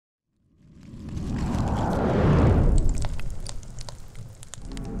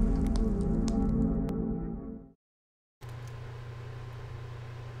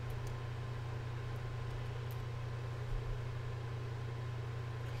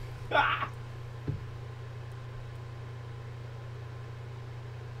Oh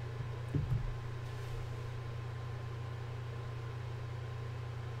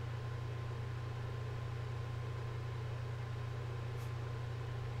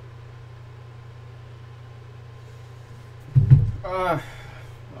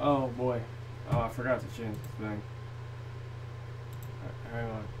boy. Oh, I forgot to change the thing. Hang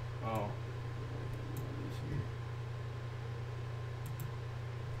on. Oh.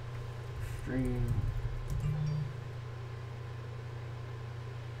 Stream.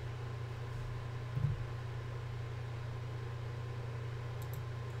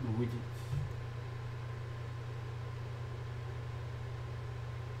 Widgets.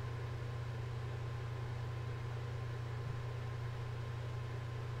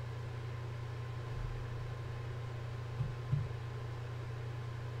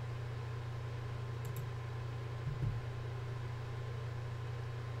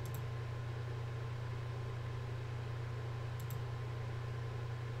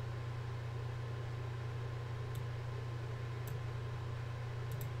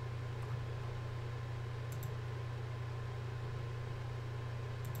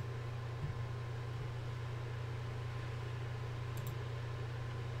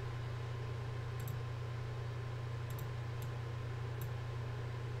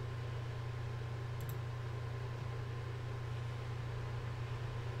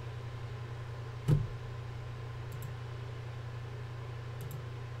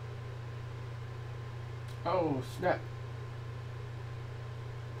 Oh snap!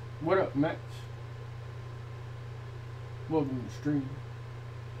 What up, Max? Welcome to the stream.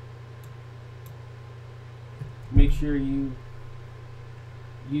 Make sure you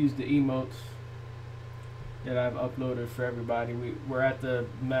use the emotes that I've uploaded for everybody. We're at the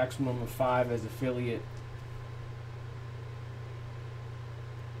maximum of 5 as affiliate,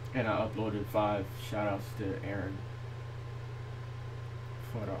 and I uploaded 5. Shout outs to Aaron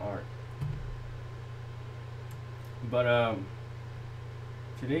for the art. But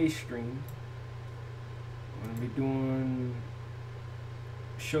today's stream, I'm gonna be doing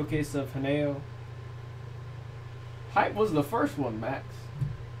showcase of Haneo. Hype was the first one, Max.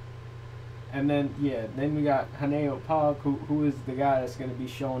 And then then we got Haneo Pog, who is the guy that's gonna be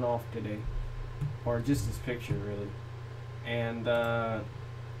showing off today, or just his picture really. And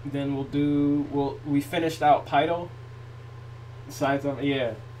then we finished out Pydo. Besides,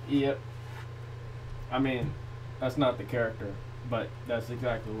 yep. I mean, that's not the character, but that's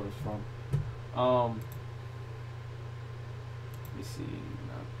exactly what it's from. Let me see,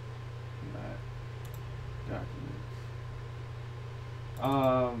 not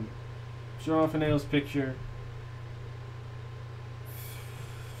documents. Showing off Haneo's picture,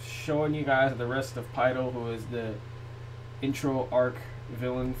 showing you guys the rest of Pydo, who is the intro arc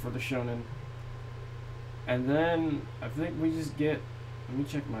villain for the shonen. And then I think we just get, let me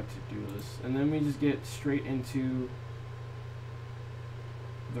check my to-do list, and then we just get straight into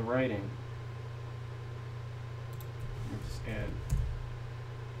the writing. Let me just add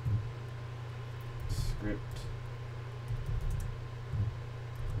script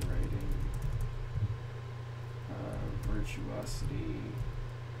writing, virtuosity,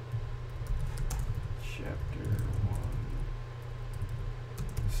 chapter 1.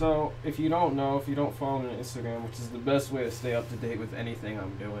 So, if you don't know, if you don't follow me on Instagram, which is the best way to stay up to date with anything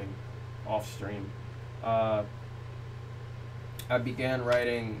I'm doing off stream, I began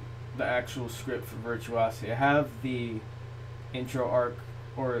writing the actual script for Virtuosity. I have the intro arc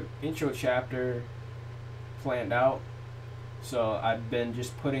or intro chapter planned out, so I've been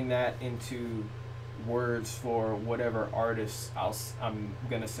just putting that into words for whatever artist I'm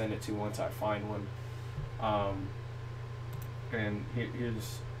gonna send it to once I find one. And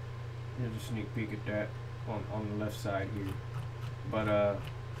here's a sneak peek at that on the left side here. But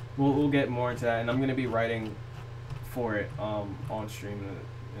we'll get more into that, and I'm gonna be writing for it on stream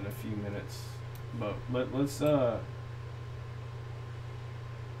in a few minutes. But let's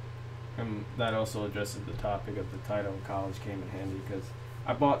and that also addresses the topic of the title. College came in handy because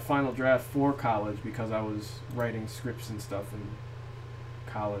I bought Final Draft for college because I was writing scripts and stuff in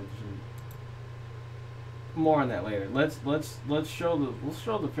college. And more on that later. Let's show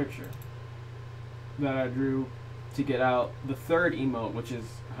the picture that I drew to get out the third emote, which is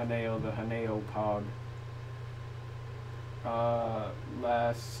Haneo, the Haneo Pog. I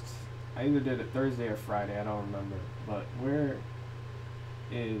either did it Thursday or Friday, I don't remember. But where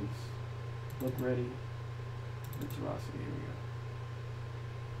is look ready? Virtuosity, here we go.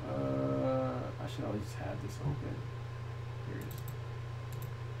 I should always have this open. Here it is.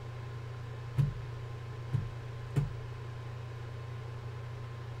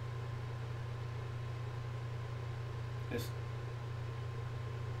 It's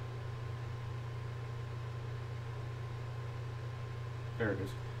there. It is.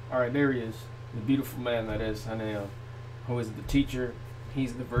 All right, there he is, the beautiful man that is Haneo, who is the teacher.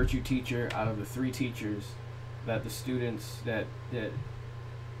 He's the virtue teacher out of the three teachers that the students that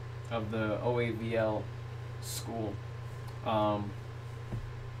of the OAVL school, the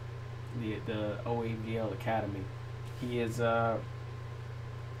OAVL Academy. He is a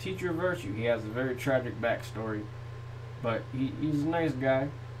teacher of virtue. He has a very tragic backstory, but he's a nice guy,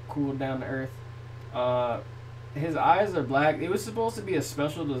 cool, down to earth. His eyes are black. It was supposed to be a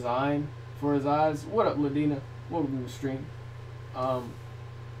special design for his eyes. What up, Ladina? Welcome to the stream.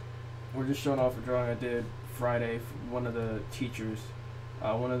 We're just showing off a drawing I did Friday for one of the teachers,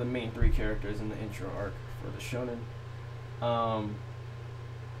 one of the main three characters in the intro arc for the shonen.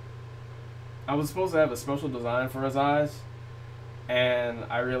 I was supposed to have a special design for his eyes, and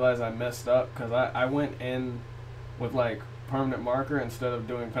I realized I messed up because I went in with like permanent marker instead of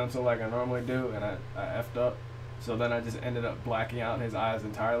doing pencil like I normally do, and I effed up. So then I just ended up blacking out his eyes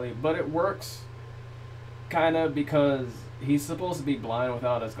entirely. But it works kind of because he's supposed to be blind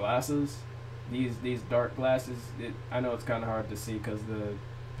without his glasses. These dark glasses, I know it's kind of hard to see because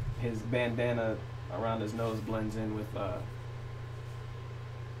his bandana around his nose blends in with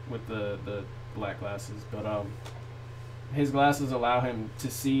the black glasses. But his glasses allow him to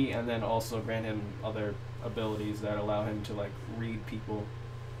see, and then also grant him other abilities that allow him to like read people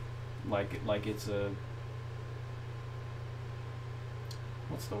like it's a,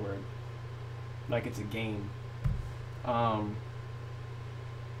 what's the word? Like it's a game. So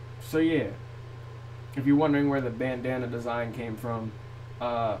yeah, if you're wondering where the bandana design came from,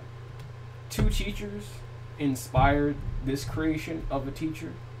 two teachers inspired this creation of a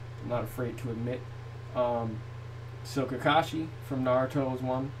teacher. I'm not afraid to admit. So Kakashi from Naruto was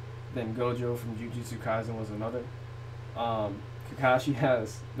one, then Gojo from Jujutsu Kaisen was another. Kakashi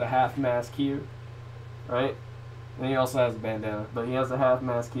has the half mask here, right? And he also has a bandana, but he has the half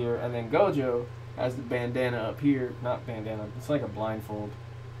mask here, and then Gojo has the bandana up here. Not bandana, it's like a blindfold.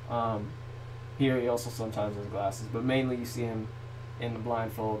 Here he also sometimes has glasses, but mainly you see him in the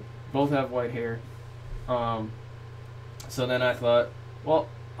blindfold. Both have white hair. So then I thought, well,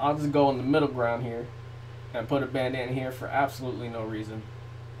 I'll just go in the middle ground here and put a bandana here for absolutely no reason.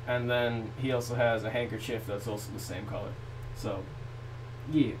 And then he also has a handkerchief that's also the same color. So,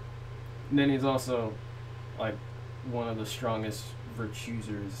 yeah. And then he's also like one of the strongest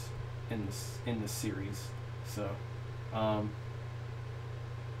virtuesers in the series. So,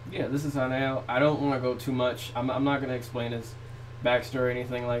 yeah, this is Haneo. I don't want to go too much. I'm not going to explain his backstory or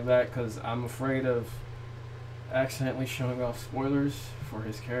anything like that because I'm afraid of accidentally showing off spoilers for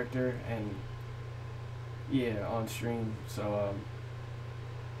his character and yeah, on stream. So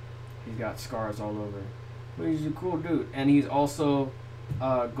he's got scars all over, but he's a cool dude, and he's also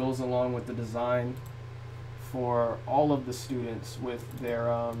goes along with the design for all of the students with their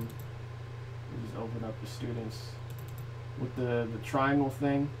just open up the students with the triangle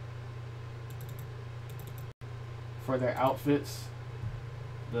thing for their outfits.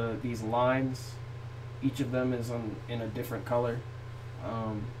 These lines, each of them is in a different color,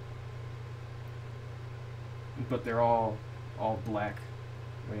 but they're all black.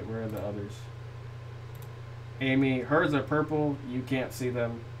 Wait, where are the others? Amy, hers are purple. You can't see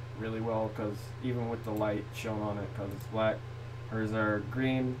them really well because even with the light shown on it, because it's black. Hers are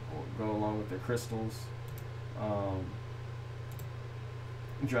green, will go along with their crystals.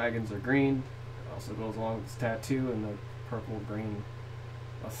 Dragons are green. It also goes along with this tattoo and the purple-green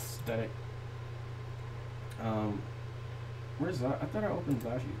aesthetic. Where's that? I thought I opened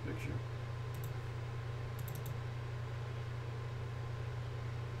Zashi's picture.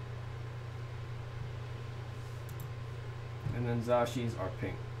 And then Zashi's are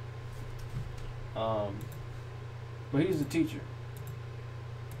pink. But he's a teacher.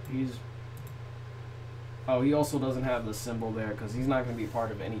 He also doesn't have the symbol there because he's not going to be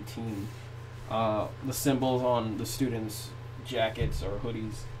part of any team. The symbols on the students' jackets or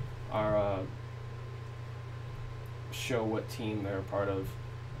hoodies are show what team they're a part of.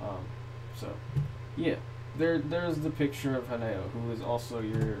 So yeah, there's the picture of Haneo, who is also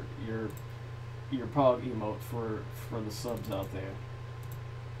your Pog emote for the subs out there.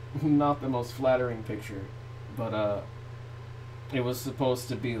 Not the most flattering picture, but it was supposed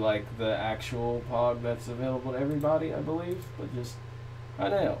to be like the actual Pog that's available to everybody, I believe, but just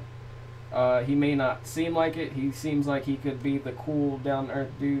Haneo. He may not seem like it. He seems like he could be the cool,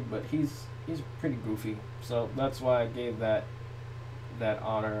 down-to-earth dude, but he's pretty goofy. So that's why I gave that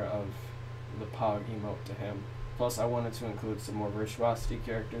honor of the Pog emote to him. Plus, I wanted to include some more Virtuosity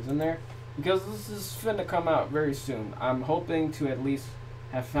characters in there. because this is finna come out very soon. I'm hoping to at least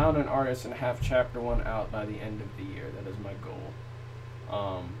have found an artist and have chapter 1 out by the end of the year. That is my goal.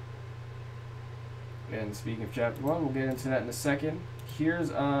 And speaking of chapter 1, we'll get into that in a second. Here's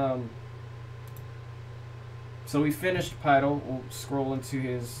so we finished Pytal. We'll scroll into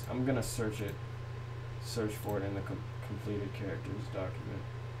his. I'm gonna search for it in the completed characters document,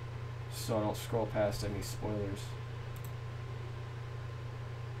 so I don't scroll past any spoilers.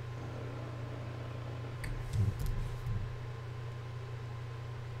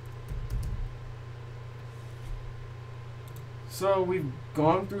 So we've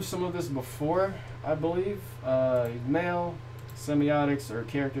gone through some of this before, I believe. Male, semiotics or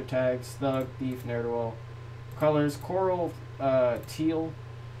character tags, thug, thief, ne'er-do-well. Colors, coral, teal,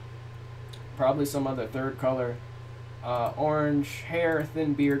 probably some other third color. Orange, hair,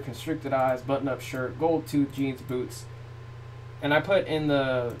 thin beard, constricted eyes, button-up shirt, gold tooth, jeans, boots. And I put in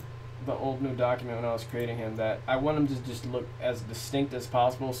the old new document when I was creating him that I want him to just look as distinct as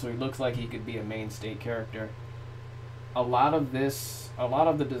possible so he looks like he could be a main state character. A lot of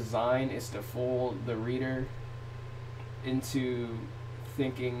the design is to fool the reader into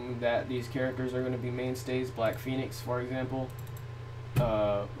thinking that these characters are going to be mainstays. Black Phoenix, for example,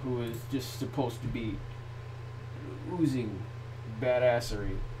 who is just supposed to be oozing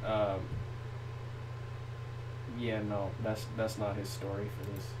badassery. Yeah, no, that's not his story for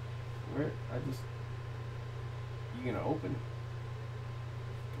this. You gonna open?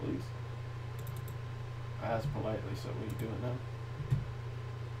 Please. I asked politely, so will you do it now?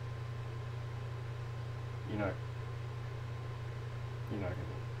 You're not gonna.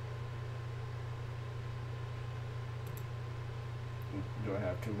 Do I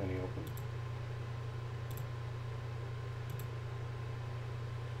have too many open?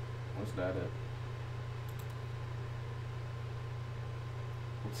 Was that it?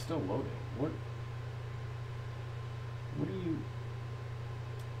 It's still loading. What do you...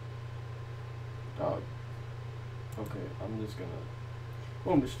 Dog. Okay, I'm just gonna...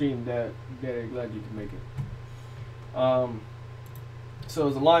 Welcome to stream, Dad. Daddy, glad you can make it. So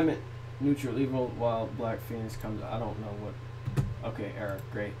his alignment, neutral evil, while Black Phoenix comes... I don't know what... Okay, error.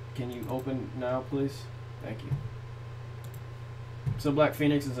 Great. Can you open now, please? Thank you. So Black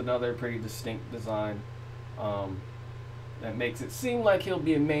Phoenix is another pretty distinct design that makes it seem like he'll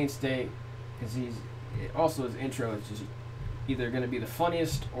be a mainstay, because also his intro is just either going to be the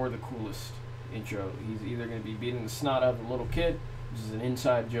funniest or the coolest intro. He's either going to be beating the snot out of a little kid, which is an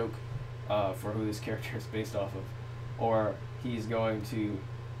inside joke for who this character is based off of, or he's going to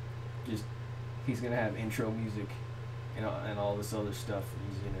have intro music and all this other stuff.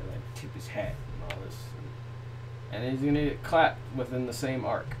 He's going to like tip his hat and all this. And he's going to get clapped within the same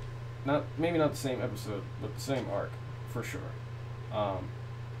arc. Maybe not the same episode, but the same arc, for sure.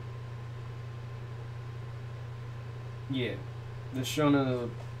 Yeah. This shonen is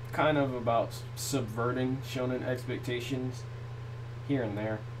kind of about subverting shonen expectations here and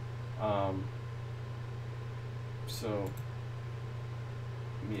there. So,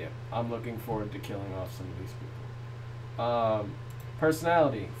 yeah. I'm looking forward to killing off some of these people.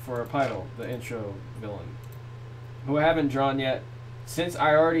 Personality for Pytal, the intro villain, who I haven't drawn yet. Since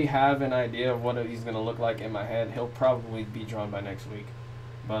I already have an idea of what he's going to look like in my head, he'll probably be drawn by next week.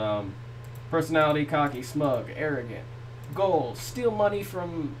 But, personality, cocky, smug, arrogant, gold, steal money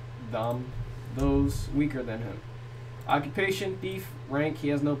from those weaker than him. Occupation, thief, rank, he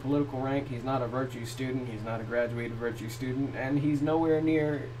has no political rank, he's not a virtue student, he's not a graduated virtue student, and he's nowhere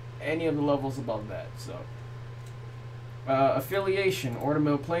near any of the levels above that, so... affiliation,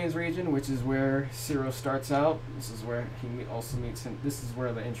 Ordomil Plains region, which is where Ciro starts out. This is where he also meets him. This is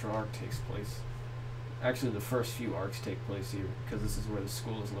where the intro arc takes place. Actually, the first few arcs take place here, because this is where the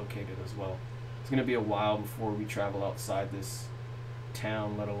school is located as well. It's going to be a while before we travel outside this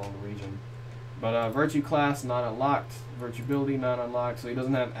town, let alone region. But virtue class, not unlocked. Virtue ability, not unlocked. So he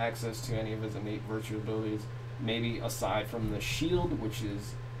doesn't have access to any of his innate virtue abilities. Maybe aside from the shield, which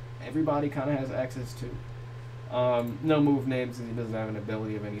is everybody kind of has access to. No move names, and he doesn't have an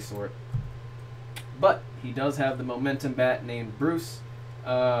ability of any sort. But he does have the momentum bat named Bruce.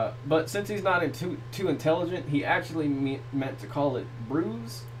 But since he's not too intelligent, he actually meant to call it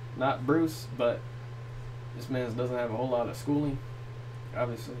Bruise, not Bruce. But this man doesn't have a whole lot of schooling.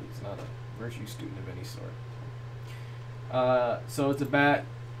 Obviously, he's not a virtue student of any sort. So it's a bat.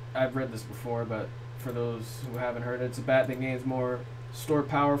 I've read this before, but for those who haven't heard it, it's a bat that gains more stored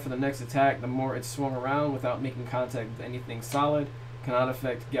power for the next attack the more it's swung around without making contact with anything solid. Cannot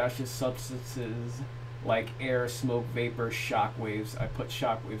affect gaseous substances like air, smoke, vapor, shock waves. I put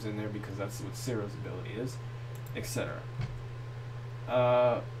shock waves in there because that's what Ciro's ability is, etc.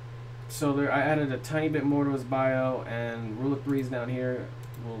 So there, I added a tiny bit more to his bio, and rule of threes down here.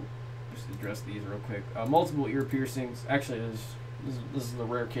 We'll just address these real quick. Multiple ear piercings. Actually, this is the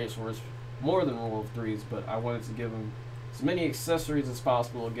rare case where it's more than rule of threes, but I wanted to give him as many accessories as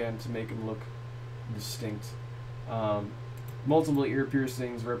possible again to make him look distinct. Multiple ear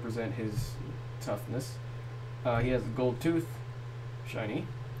piercings represent his toughness. He has a gold tooth, shiny.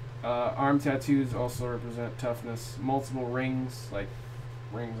 Arm tattoos also represent toughness. Multiple rings, like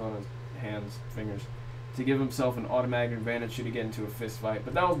rings on his hands, fingers, to give himself an automatic advantage should he get into a fist fight.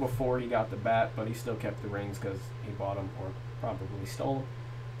 But that was before he got the bat, but he still kept the rings because he bought them or probably stole them.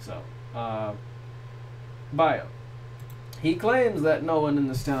 So, bio. He claims that no one in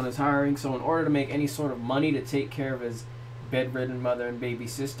this town is hiring, so in order to make any sort of money to take care of his bedridden mother and baby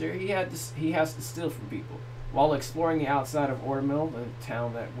sister, he has to steal from people. While exploring the outside of Ormill, the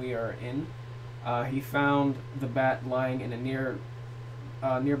town that we are in, he found the bat lying in a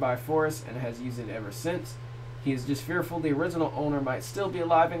nearby forest and has used it ever since. He is just fearful the original owner might still be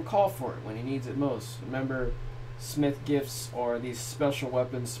alive and call for it when he needs it most. Remember, Smith gifts or these special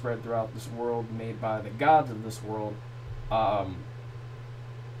weapons spread throughout this world made by the gods of this world.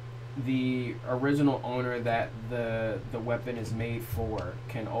 The original owner that the weapon is made for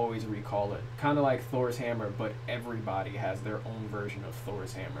can always recall it. Kind of like Thor's hammer, but everybody has their own version of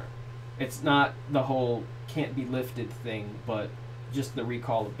Thor's hammer. It's not the whole can't be lifted thing, but just the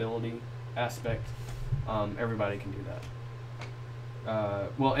recallability aspect. Everybody can do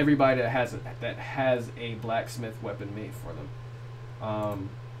that. Well, everybody that has a blacksmith weapon made for them.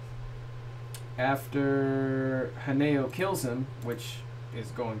 After Haneo kills him, which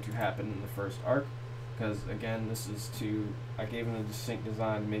is going to happen in the first arc, because again, I gave him a distinct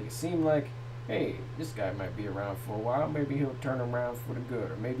design to make it seem like, hey, this guy might be around for a while, maybe he'll turn around for the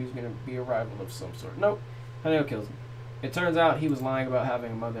good, or maybe he's going to be a rival of some sort. Nope, Haneo kills him. It turns out he was lying about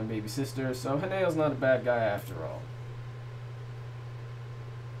having a mother and baby sister, so Haneo's not a bad guy after all.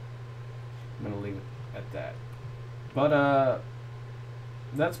 I'm going to leave it at that. But,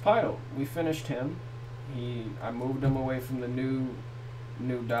 that's Pyro. We finished him. I moved him away from the new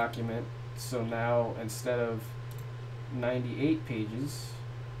document, so now instead of 98 pages,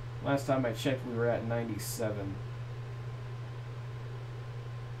 last time I checked we were at 97.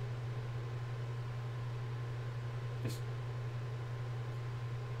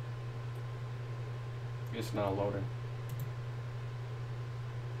 It's not loading.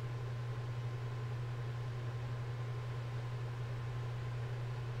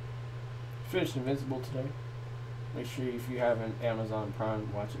 Finished Invincible today. Make sure if you have an Amazon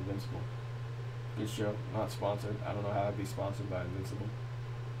Prime, watch Invincible. Good show. Not sponsored. I don't know how I'd be sponsored by Invincible,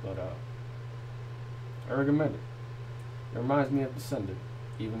 but I recommend it. It reminds me of Descendant,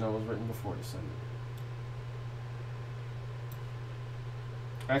 even though it was written before Descendant.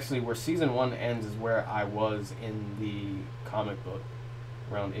 Actually, where season 1 ends is where I was in the comic book,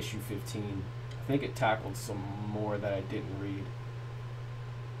 around issue 15. I think it tackled some more that I didn't read.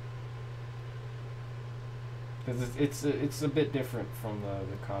 Because it's a bit different from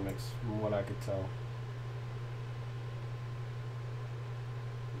the comics, from what I could tell.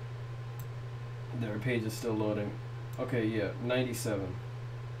 Their page is still loading. Okay, yeah, 97.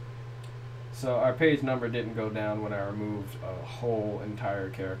 So our page number didn't go down when I removed a whole entire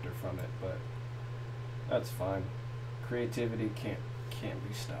character from it, but that's fine. Creativity can't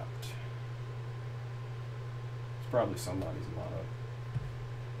be stopped. It's probably somebody's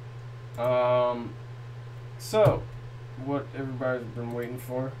motto. So, what everybody's been waiting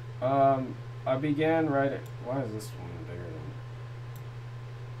for. I began writing. Why is this one bigger than?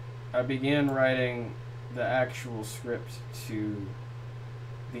 I began writing the actual script to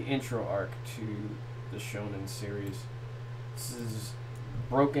the intro arc to the Shonen series. This is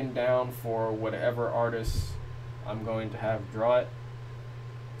broken down for whatever artist I'm going to have draw it.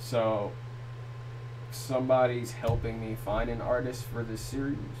 So, somebody's helping me find an artist for this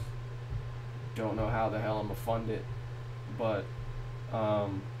series. Don't know how the hell I'm gonna fund it, but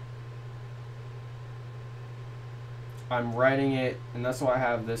I'm writing it, and that's why I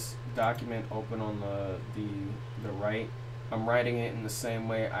have this document open on the right. I'm writing it in the same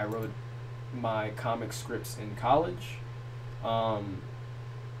way I wrote my comic scripts in college, because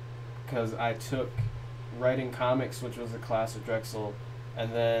I took writing comics, which was a class at Drexel,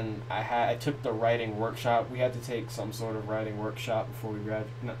 and then I took the writing workshop. We had to take some sort of writing workshop before we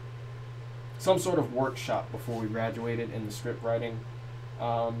some sort of workshop before we graduated in the script writing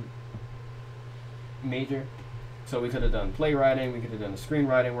major. So we could have done playwriting, we could have done a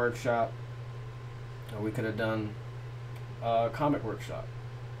screenwriting workshop, or we could have done a comic workshop.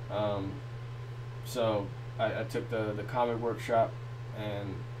 So I took the comic workshop,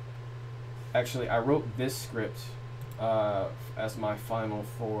 and Actually, I wrote this script as my final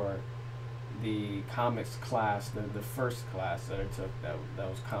for the comics class, the first class that I took that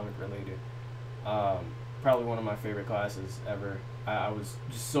was comic related. Probably one of my favorite classes ever. I was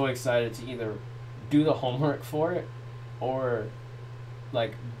just so excited to either do the homework for it or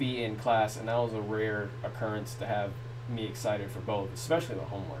like be in class, and that was a rare occurrence to have me excited for both, especially the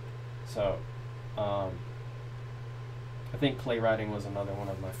homework. So I think playwriting was another one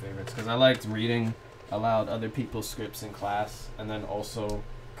of my favorites because I liked reading aloud other people's scripts in class, and then also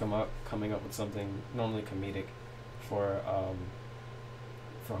coming up with something normally comedic for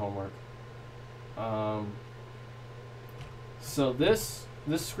homework. So this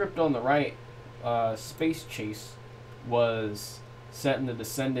script on the right, Space Chase, was set in the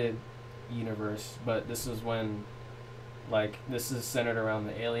Descended universe, but this is when, like, this is centered around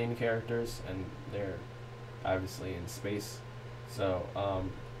the alien characters, and they're obviously in space. So,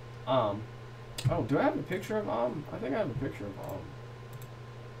 oh, do I have a picture of I think I have a picture of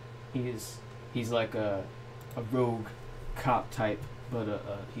He's like a rogue cop type, but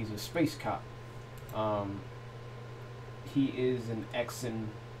he's a space cop. He is an Exan,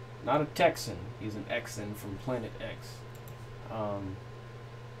 not a Texan. He's an Exan from Planet X.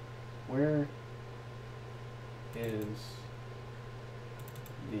 Where is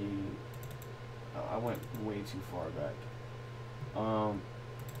the... I went way too far back.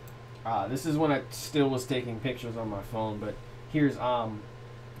 This is when I still was taking pictures on my phone, but here's the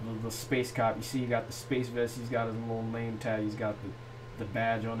space cop. You see, he got the space vest. He's got his little name tag. He's got the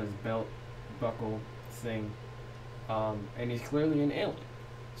badge on his belt buckle thing, and he's clearly an alien.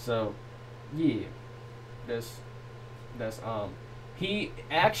 So, yeah, that's he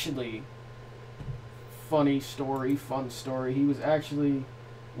actually, fun story. He was actually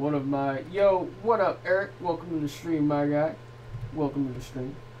one of my what up, Eric? Welcome to the stream, my guy. Welcome to the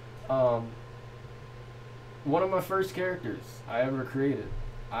stream. One of my first characters I ever created.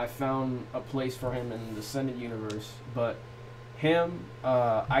 I found a place for him in the Descended universe, but him,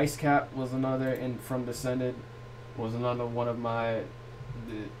 Ice Cap was another, from Descended, was another one of the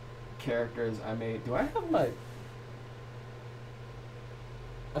characters I made. Do I have my...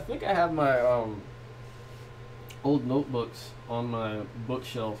 I think I have my old notebooks on my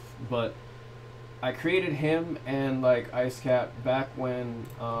bookshelf, but I created him and like Ice Cap back when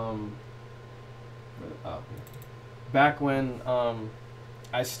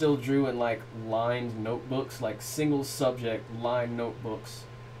I still drew in like lined notebooks, like single subject lined notebooks,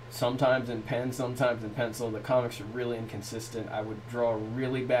 sometimes in pen, sometimes in pencil. The comics are really inconsistent. I would draw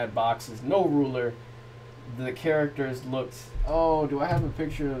really bad boxes, no ruler. The characters looked... Oh, do I have a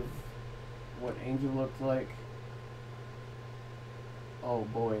picture of what Angel looked like? Oh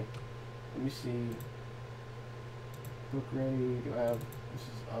boy. Let me see. Book ready. Do I have... This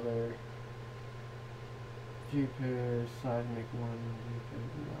is other... JPEG, Seismic 1,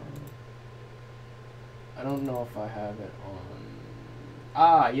 JPEG 1. I don't know if I have it on...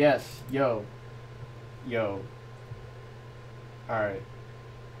 Ah, yes. Yo. Alright.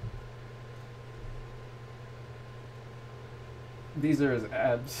 These are his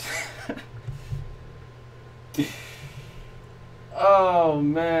abs. Oh,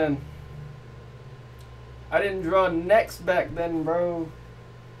 man. I didn't draw necks back then, bro.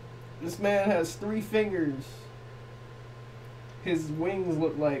 This man has 3 fingers. His wings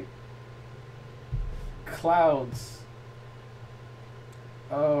look like clouds.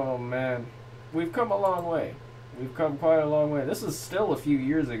 Oh, man. We've come a long way. We've come quite a long way. This is still a few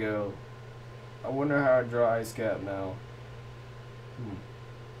years ago. I wonder how I draw Ice Cap now.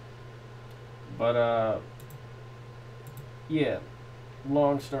 But yeah,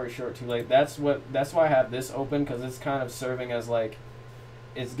 long story short, too late. That's why I have this open, because it's kind of serving as like,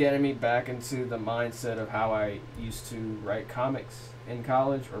 it's getting me back into the mindset of how I used to write comics in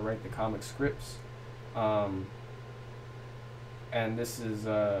college, or write the comic scripts. And this is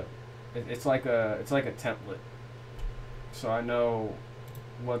it's like a template, so I know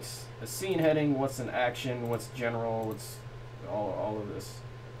what's a scene heading, what's an action, what's general, what's all of this,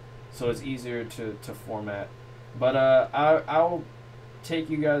 so it's easier to format. But I'll take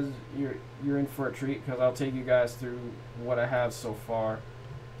you guys, you're in for a treat, because I'll take you guys through what I have so far.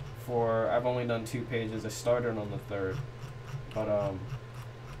 I've only done 2 pages. I started on the 3rd, but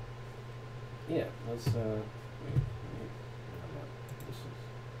yeah, let's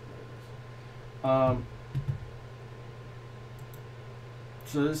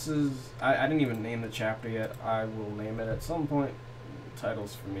so this is, I didn't even name the chapter yet. I will name it at some point.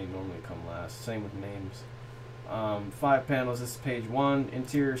 Titles for me normally come last. Same with names. 5 panels. This is page 1.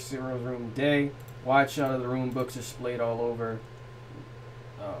 Interior Cyril's room. Day. Wide shot of the room. Books are splayed all over.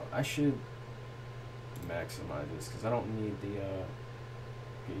 I should maximize this because I don't need the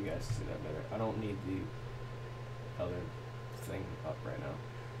get you guys to see that better. I don't need the other thing up right now.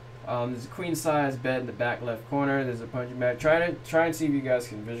 There's a queen size bed in the back left corner. There's a punching bag. Try and see if you guys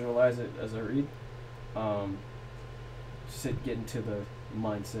can visualize it as I read. Get into the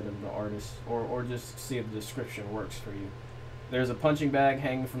mindset of the artist, or just see if the description works for you. There's a punching bag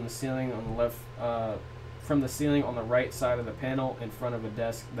hanging from the ceiling on the left, from the ceiling on the right side of the panel in front of a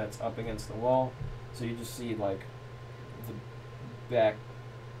desk that's up against the wall. So you just see like the back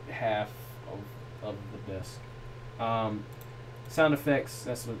half of the desk. Sound effects,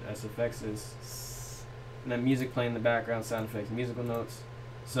 that's what SFX is. And then music playing in the background, sound effects, musical notes.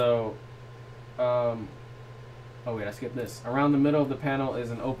 So, oh wait, I skipped this. Around the middle of the panel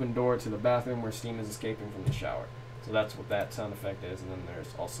is an open door to the bathroom where steam is escaping from the shower. So that's what that sound effect is, and then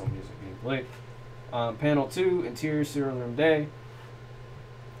there's also music being played. Panel 2, interior cereal room day.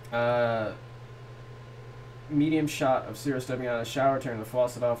 Medium shot of Ciro stepping out of the shower, turning the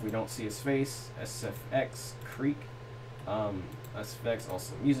faucet off. We don't see his face. SFX, creak. SFX,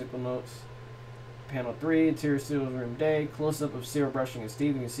 also musical notes. Panel 3, interior cereal room day. Close up of Ciro brushing his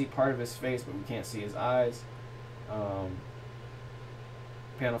teeth. We can see part of his face, but we can't see his eyes.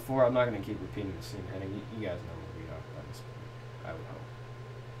 Panel 4, I'm not going to keep repeating the scene heading. You guys know where we are by this point, I would hope.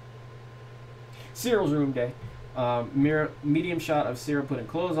 Cyril's room day. Medium shot of Ciro putting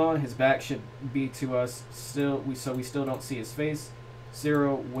clothes on. His back should be to us still, so we still don't see his face.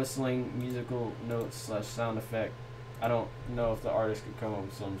 Ciro whistling musical notes / sound effect. I don't know if the artist could come up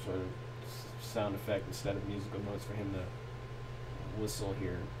with some sort of sound effect instead of musical notes for him to whistle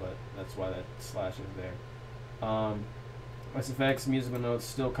here, but that's why that slash is there. SFX musical notes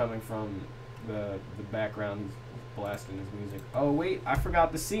still coming from the background. He's blasting his music. Oh wait, I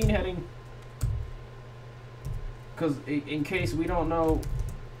forgot the scene heading. Because in case we don't know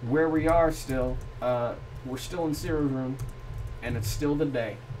where we are still, we're still in Ciro's room, and it's still the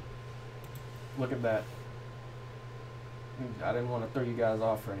day. Look at that. I didn't want to throw you guys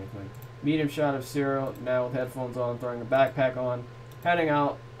off or anything. Medium shot of Ciro now with headphones on, throwing a backpack on,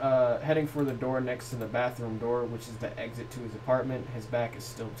 heading for the door next to the bathroom door, which is the exit to his apartment. His back is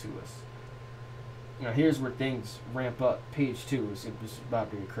still to us. Now here's where things ramp up. Page 2 is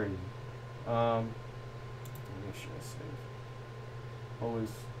about to get crazy. Make sure I save. Always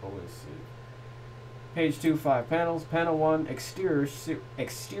save. Page 2, 5 panels. Panel 1, exterior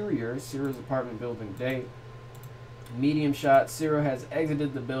Ciro's apartment building day. Medium shot, Ciro has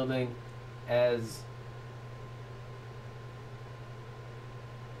exited the building as...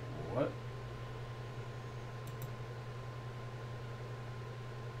 What?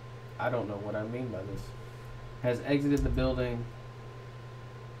 I don't know what I mean by this. Has exited the building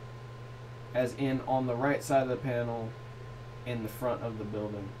as in on the right side of the panel in the front of the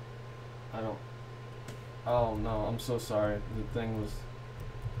building. I don't... Oh no, I'm so sorry. The thing was...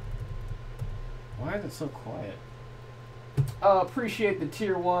 Why is it so quiet? Appreciate the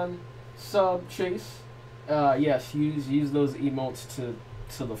tier 1 sub, Chase. Yes, use those emotes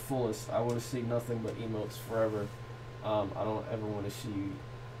to the fullest. I want to see nothing but emotes forever. I don't ever want to see you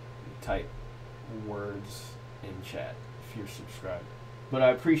type words in chat if you're subscribed. But I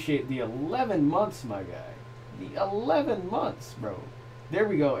appreciate the 11 months, my guy. The 11 months, bro. There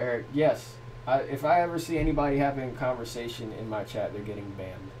we go, Eric. Yes. If I ever see anybody having a conversation in my chat, they're getting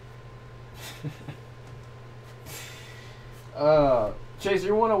banned. Chase,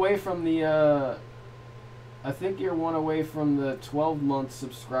 you're one away from the, I think you're one away from the 12-month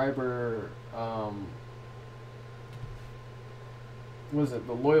subscriber, what is it,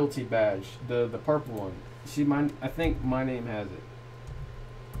 the loyalty badge, the purple one. See, I think my name has it.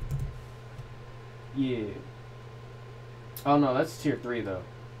 Yeah. Oh no, that's tier 3 though.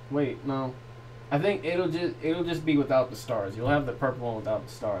 Wait, no. I think it'll just be without the stars. You'll have the purple one without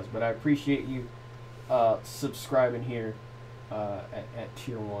the stars, but I appreciate you subscribing here at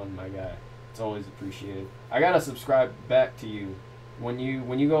tier 1, my guy. It's always appreciated. I gotta subscribe back to you when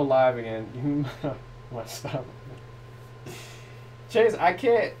you go live again. You must stop. Chase, I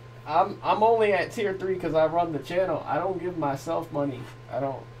can't. I'm only at tier 3 because I run the channel. I don't give myself money. I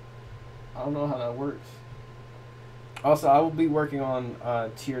don't know how that works. Also, I will be working on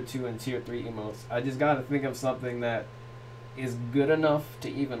tier 2 and tier 3 emotes. I just gotta think of something that is good enough to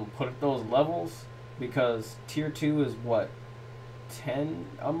even put at those levels, because tier 2 is what, 10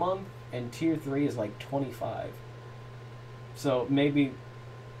 a month, and tier 3 is like 25. So maybe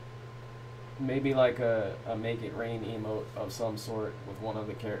like a make it rain emote of some sort with one of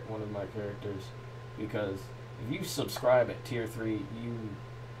my characters, because if you subscribe at tier 3, you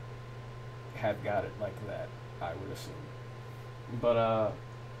have got it like that, I would assume. But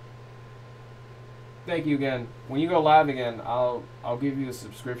thank you again. When you go live again, I'll give you a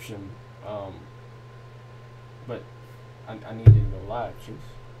subscription. But I need you to go live, Chase.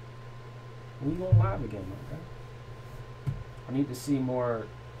 When you go live again, my guy? I need to see more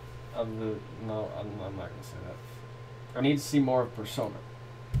of the. No, I'm not gonna say that. I need to see more of Persona.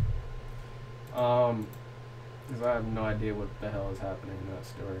 Because I have no idea what the hell is happening in that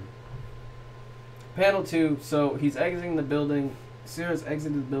story. Panel 2. So he's exiting the building. Sarah's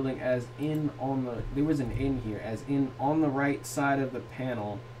exited the building as in on the. There was an in here, as in on the right side of the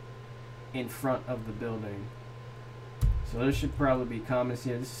panel, in front of the building. So there should probably be comments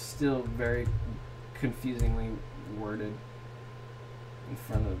here. This is still very confusingly worded. In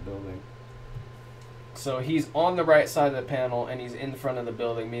front of the building. So he's on the right side of the panel and he's in front of the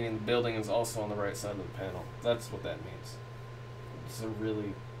building, meaning the building is also on the right side of the panel. That's what that means. It's a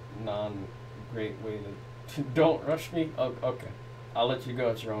really non-great way to... Don't rush me? Oh, okay. I'll let you go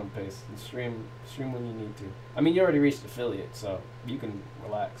at your own pace. And stream when you need to. I mean, you already reached affiliate, so you can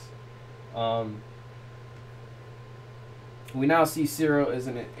relax. We now see Zero is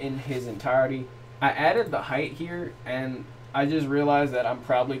in his entirety. I added the height here, and I just realized that I'm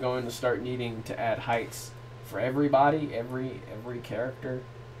probably going to start needing to add heights for everybody, every character.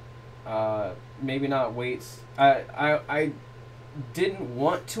 Maybe not weights. I didn't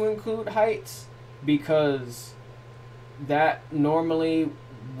want to include heights because that normally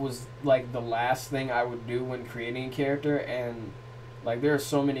was like the last thing I would do when creating a character, and like there are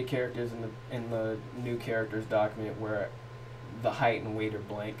so many characters in the new characters document where the height and weight are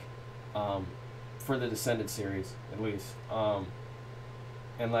blank. For the Descended series, at least.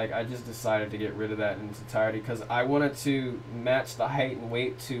 And like I just decided to get rid of that in its entirety because I wanted to match the height and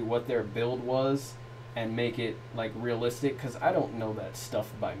weight to what their build was and make it like realistic because I don't know that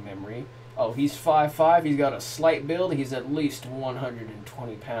stuff by memory. Oh, he's 5'5", he's got a slight build, he's at least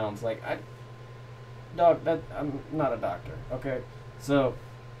 120 pounds. Like, I'm not a doctor, okay? So,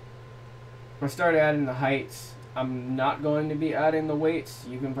 I started adding the heights. I'm not going to be adding the weights.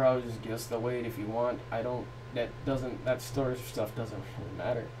 You can probably just guess the weight if you want. That storage stuff doesn't really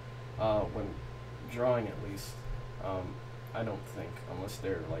matter when drawing, at least. I don't think, unless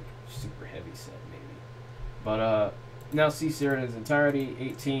they're like super heavy set maybe. But now see Sarah in its entirety,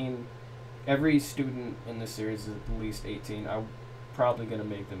 18. Every student in this series is at least 18. I'm probably gonna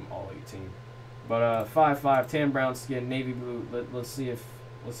make them all 18. But 5'5", tan brown skin, navy blue. Let's see if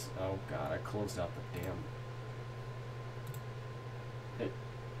oh god, I closed out the damn.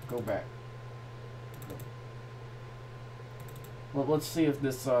 Go back. Well, let's see if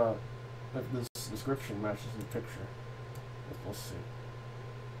this description matches the picture. We'll see.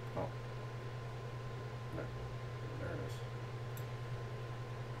 Oh, there it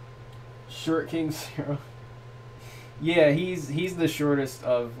is. Short King Zero. Yeah, he's the shortest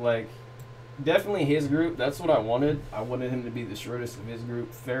of like, definitely his group. That's what I wanted. I wanted him to be the shortest of his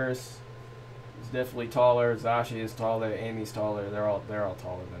group. Ferris is definitely taller. Zashi is taller. Amy's taller. They're all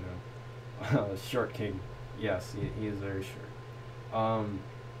taller than him. Short King. Yes, he is very short.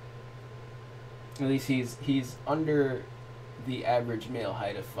 At least he's under the average male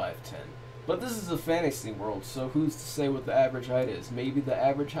height of 5'10". But this is a fantasy world, so who's to say what the average height is? Maybe the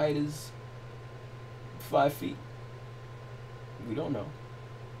average height is 5 feet. We don't know.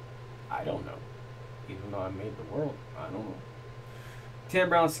 I don't know. Even though I made the world, I don't know. Tan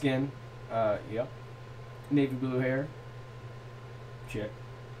brown skin. Yep. Navy blue hair. Check.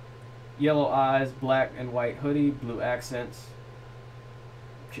 Yellow eyes, black and white hoodie, blue accents.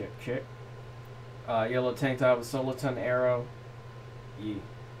 Check, check. Yellow tank top with Soliton arrow.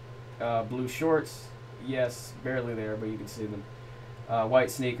 Yeah. Blue shorts. Yes, barely there, but you can see them. White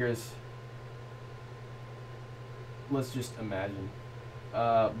sneakers. Let's just imagine.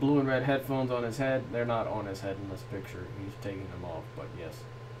 Blue and red headphones on his head. They're not on his head in this picture. He's taking them off, but yes.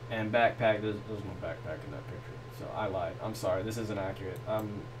 And backpack. There's no backpack in that picture. So I lied. I'm sorry. This isn't accurate.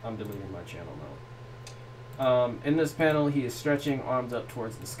 I'm deleting my channel now. In this panel, he is stretching, arms up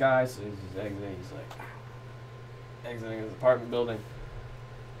towards the sky. So he's exiting. He's like exiting his apartment building.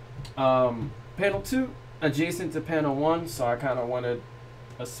 Panel 2, adjacent to panel 1. So I kind of wanted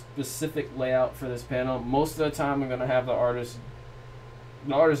a specific layout for this panel. Most of the time, I'm gonna have the artist.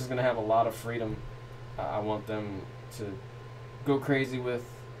 The artist is gonna have a lot of freedom. I want them to go crazy with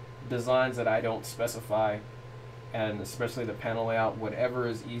designs that I don't specify, and especially the panel layout, whatever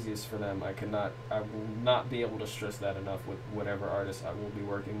is easiest for them. I will not be able to stress that enough with whatever artist I will be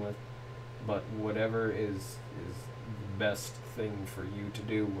working with, but whatever is the best thing for you to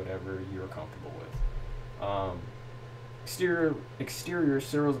do, whatever you're comfortable with. Exterior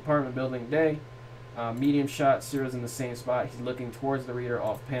Cyril's apartment building day. Medium shot, Ciro's in the same spot. He's looking towards the reader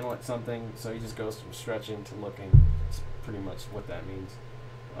off panel at something, so he just goes from stretching to looking. That's pretty much what that means.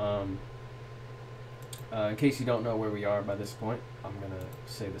 In case you don't know where we are by this point, I'm going to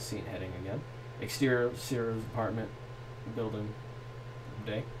say the scene heading again. Exterior, Ciro's apartment, building,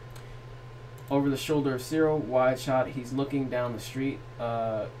 day. Over the shoulder of Ciro, wide shot, he's looking down the street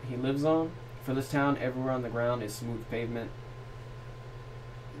he lives on. For this town, everywhere on the ground is smooth pavement.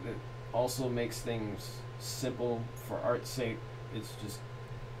 It also makes things simple for art's sake. It's just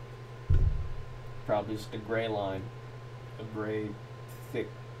probably just a gray line, a gray, thick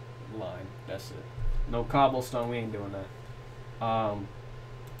line. That's it. No cobblestone, we ain't doing that.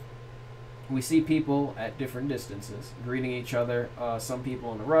 We see people at different distances greeting each other. Some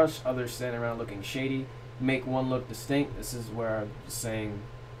people in a rush, others standing around looking shady. Make one look distinct. This is where I'm saying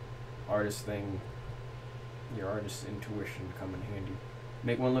artist thing, your artist's intuition come in handy.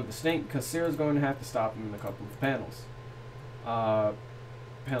 Make one look distinct because Ciro's going to have to stop him in a couple of panels.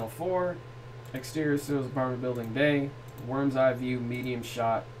 Panel 4, exterior Ciro's apartment building, day. Worm's eye view, medium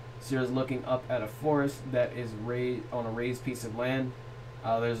shot. Ciro's looking up at a forest that is on a raised piece of land.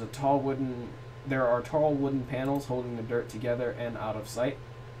 There are tall wooden panels holding the dirt together and out of sight.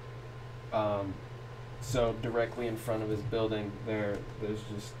 So directly in front of his building, there's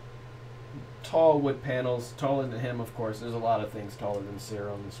just tall wood panels, taller than him, of course. There's a lot of things taller than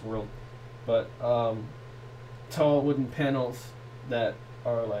Ciro in this world, but tall wooden panels that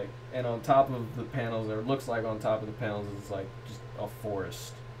are like, and on top of the panels, or it looks like on top of the panels, is like just a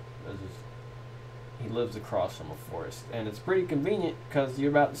forest. He lives across from a forest, and it's pretty convenient because you're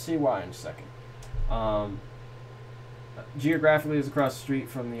about to see why in a second. Geographically, is across the street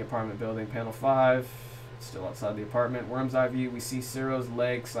from the apartment building. Panel 5, still outside the apartment. Worm's eye view, we see Ciro's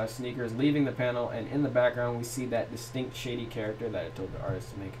legs/sneakers leaving the panel, and in the background, we see that distinct shady character that I told the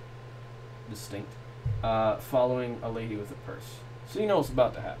artist to make distinct, following a lady with a purse. So you know what's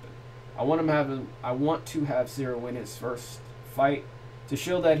about to happen. I want to have Ciro win his first fight to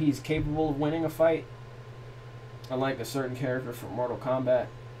show that he's capable of winning a fight, unlike a certain character from Mortal Kombat,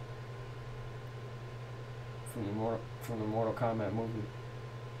 from the Mortal Kombat movie.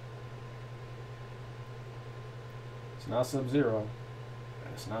 It's not Sub-Zero,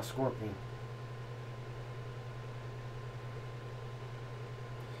 and it's not Scorpion.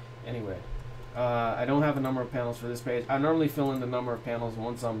 Anyway, I don't have a number of panels for this page. I normally fill in the number of panels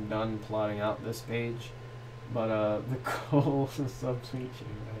once I'm done plotting out this page. But the goals are so preachy,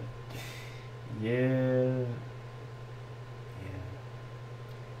 right? Yeah.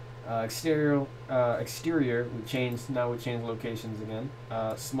 Exterior, we changed locations again.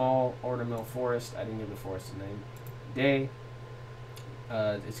 Small ornamental forest, I didn't give the forest a name. Day.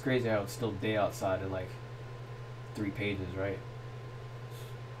 It's crazy how it's still day outside in like 3 pages, right?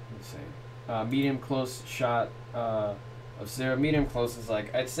 Insane. Medium close shot of Ciro. Medium close is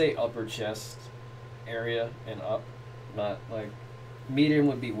like, I'd say upper chest area and up, not like medium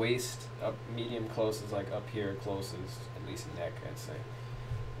would be waist, up medium close is like up here, close is at least neck, I'd say.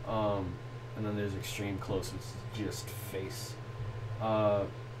 And then there's extreme close, which is just face.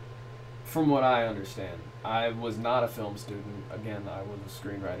 From what I understand, I was not a film student. Again, I was a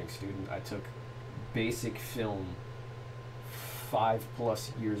screenwriting student. I took basic film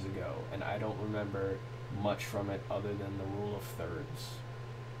 5+ years ago, and I don't remember much from it other than the rule of thirds.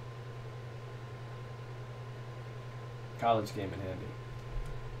 College came in handy.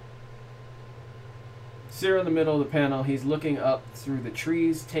 Ciro in the middle of the panel. He's looking up through the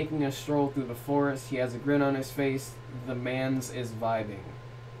trees, taking a stroll through the forest. He has a grin on his face. The man's is vibing.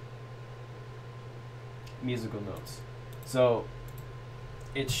 Musical notes. So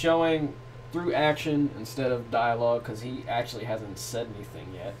it's showing through action instead of dialogue, because he actually hasn't said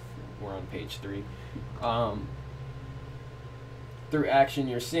anything yet. We're on page 3. Through action,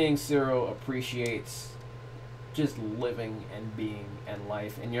 you're seeing Ciro appreciates just living and being and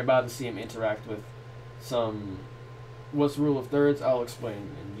life, and you're about to see him interact with some, what's rule of thirds, I'll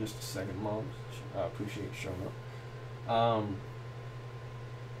explain in just a second. Mom, I appreciate you showing up.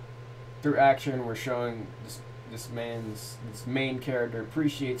 Through action, we're showing this main character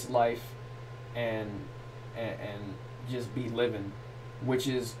appreciates life and just be living, which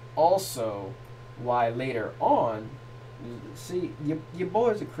is also why later on, see, your boy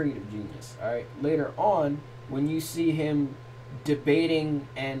is a creative genius, all right? Later on, when you see him debating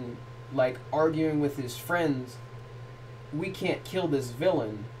and like arguing with his friends, we can't kill this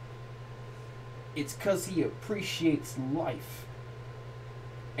villain, it's because he appreciates life.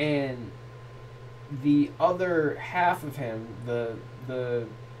 And the other half of him,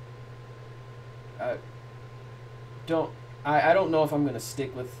 I don't know if I'm gonna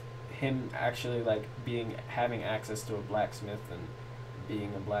stick with him actually like having access to a blacksmith and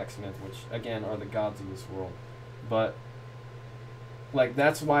being a blacksmith, which again are the gods of this world. But like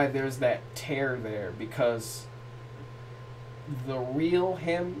that's why there's that tear there, because the real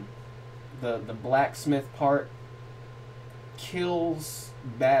him, the blacksmith part, kills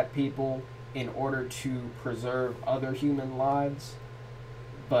bad people in order to preserve other human lives.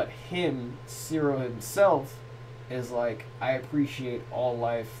 But him, Zero himself, is like, I appreciate all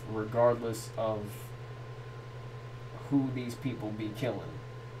life regardless of who these people be killing.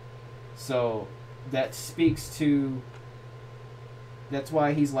 So that speaks to, that's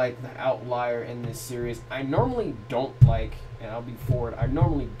why he's like the outlier in this series. I normally don't like, and I'll be forward, I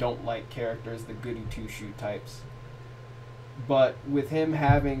normally don't like characters, the goody two-shoe types. But with him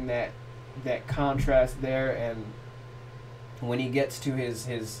having that contrast there, and when he gets to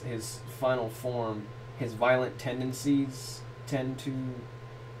his final form, his violent tendencies tend to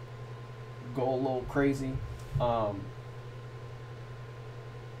go a little crazy.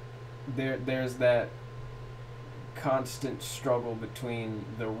 There's that constant struggle between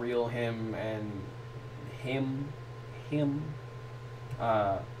the real him and him.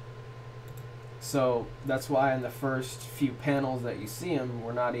 So that's why in the first few panels that you see him,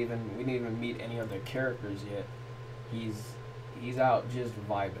 we didn't even meet any other characters yet. He's out just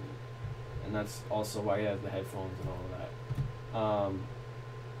vibing, and that's also why he has the headphones and all of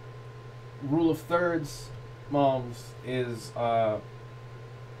that. Rule of thirds, moms, is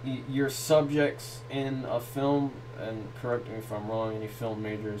your subjects in a film, and correct me if I'm wrong, any film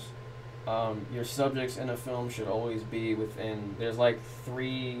majors, your subjects in a film should always be within, there's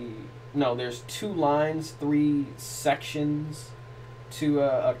two lines, 3 sections to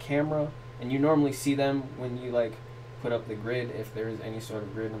a camera, and you normally see them when you like put up the grid. If there is any sort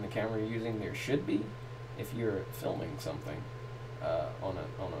of grid on the camera you're using, there should be, if you're filming something on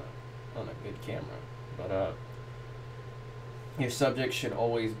a good camera. But your subject should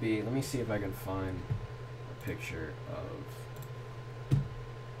always be, let me see if I can find a picture of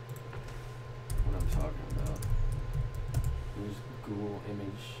what I'm talking about. Use Google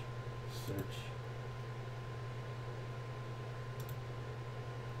image search.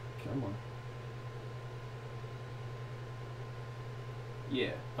 Come on.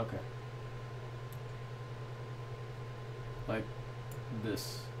 Yeah, okay. Like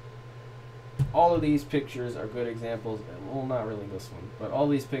this. All of these pictures are good examples, well, not really this one, but all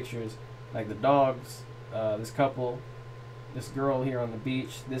these pictures, like the dogs, this couple, this girl here on the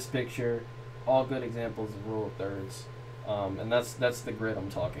beach, this picture, all good examples of rule of thirds. And that's the grid I'm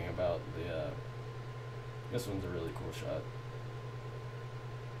talking about. This one's a really cool shot.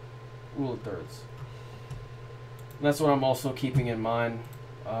 Rule of thirds. And that's what I'm also keeping in mind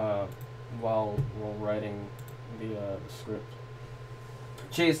while writing the script.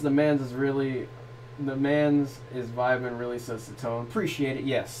 Chase, the man's is vibing, really sets the tone. Appreciate it.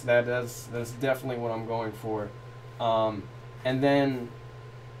 Yes, that's definitely what I'm going for. And then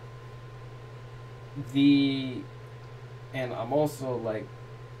and I'm also like,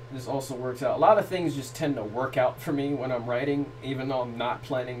 this also works out. A lot of things just tend to work out for me when I'm writing, even though I'm not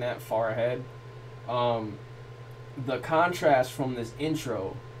planning that far ahead. The contrast from this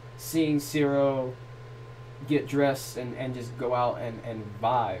intro, seeing Zero get dressed and just go out and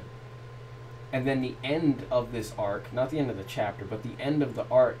vibe, and then the end of this arc, not the end of the chapter, but the end of the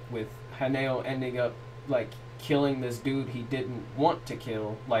arc with Haneo ending up like killing this dude he didn't want to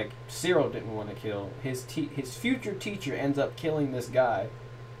kill, like Zero didn't want to kill. His future teacher ends up killing this guy,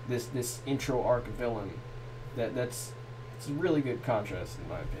 this intro arc villain. It's a really good contrast in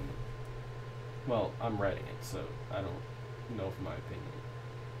my opinion. Well, I'm writing it, so I don't know if my opinion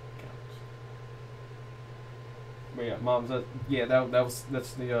counts. But yeah, moms,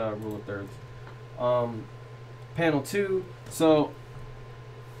 that's the rule of thirds. Panel 2. So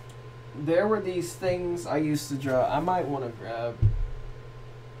there were these things I used to draw. I might want to grab.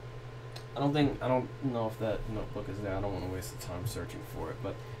 I don't know if that notebook is there. I don't want to waste the time searching for it.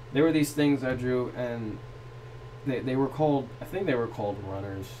 But there were these things I drew, and they were called, I think they were called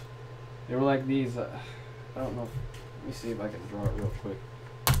runners. They were like these, I don't know, let me see if I can draw it real quick.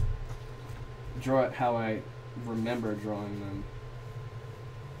 Draw it how I remember drawing them.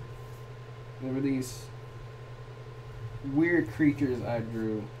 There were these weird creatures I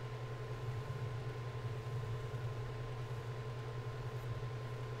drew.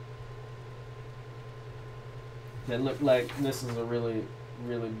 That looked like, this is a really,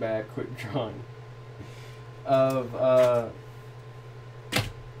 really bad quick drawing of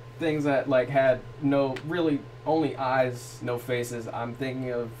things that like had only eyes, no faces. I'm thinking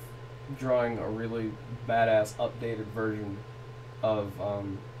of drawing a really badass updated version of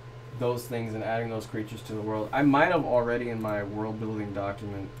those things and adding those creatures to the world. I might have already in my world building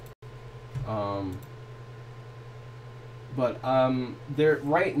document. But there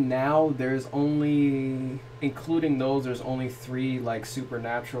right now there's only, including those, there's only 3 like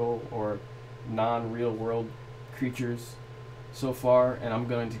supernatural or non-real world creatures so far, and I'm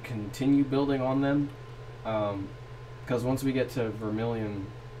going to continue building on them, because once we get to Vermilion,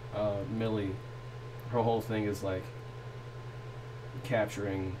 Millie, her whole thing is like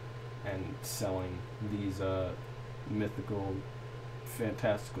capturing and selling these mythical,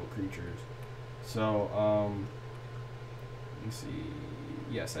 fantastical creatures. So let me see.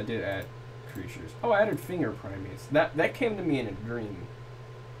 Yes, I did add creatures. Oh, I added finger primates. That came to me in a dream.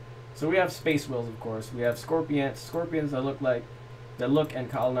 So we have space whales, of course. We have scorpions. Scorpions that look and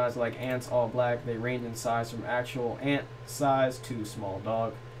colonize like ants, all black. They range in size from actual ant size to small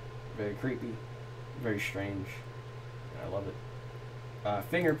dog. Very creepy, very strange. I love it.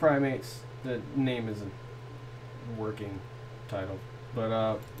 Finger primates. The name isn't working title.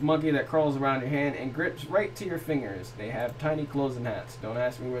 But monkey that crawls around your hand and grips right to your fingers. They have tiny clothes and hats. Don't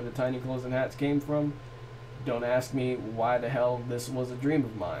ask me where the tiny clothes and hats came from. Don't ask me why the hell this was a dream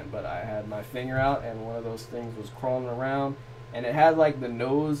of mine. But I had my finger out and one of those things was crawling around. And it had like the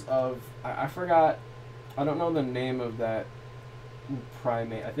nose of... I forgot... I don't know the name of that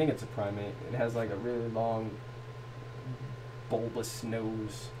primate. I think it's a primate. It has like a really long bulbous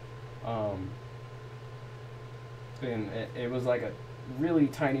nose. And it was like a really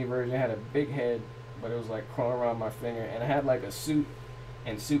tiny version. It had a big head, but it was like crawling around my finger, and it had like a suit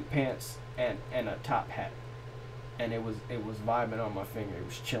and suit pants and a top hat, and it was vibing on my finger. It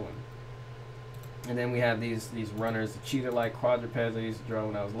was chilling. And then we have these runners, the cheetah-like quadrupeds I used to draw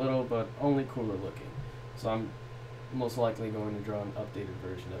when I was little, but only cooler looking. So I'm most likely going to draw an updated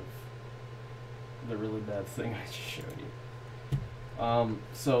version of the really bad thing I just showed you.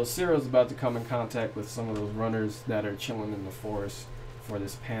 So Ciro's about to come in contact with some of those runners that are chilling in the forest for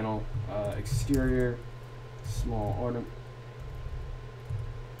this panel. Exterior, small ornament.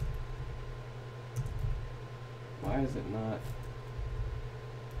 Why is it not?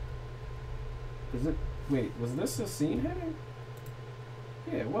 Is it? Wait, was this a scene header?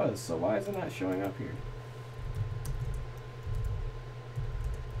 Yeah, it was. So why is it not showing up here?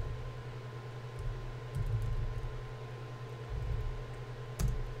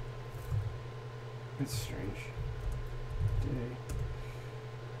 It's strange.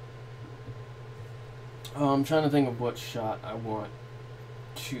 I'm trying to think of what shot I want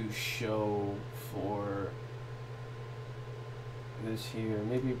to show for this here.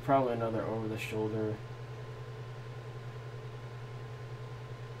 Maybe probably another over the shoulder.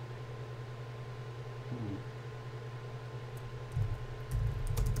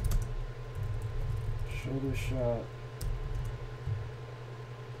 Shoulder shot.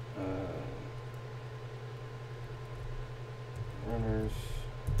 Runners.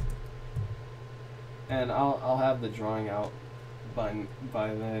 And I'll have the drawing out by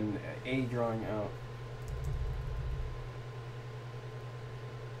then. A drawing out.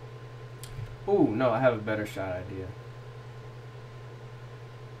 Ooh, no, I have a better shot idea.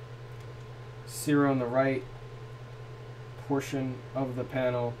 Ciro on the right portion of the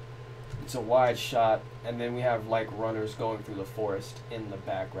panel. It's a wide shot, and then we have like runners going through the forest in the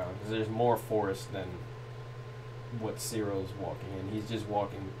background, because there's more forest than what Ciro's walking in. He's just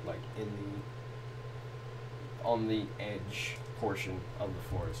walking like on the edge portion of the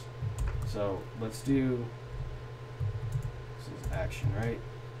forest. So let's do, this is action, right?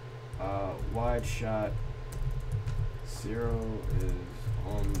 Wide shot. Ciro is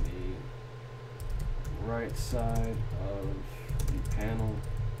on the right side of the panel,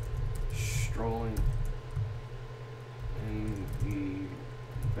 strolling. In the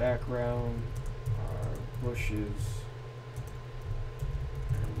background are bushes,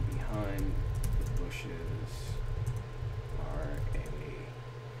 and behind the bushes are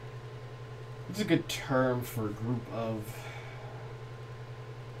it's a good term for a group of,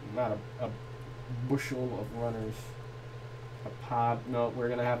 not a bushel of runners, a pod. No, we're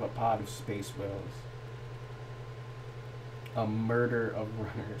gonna have a pod of space whales, a murder of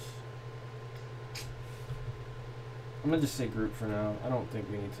runners. I'm gonna just say group for now. I don't think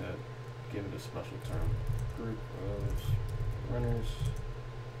we need to give it a special term. Group of runners.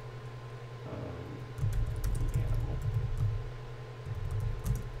 Animal.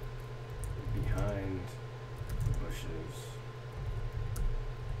 Behind the bushes.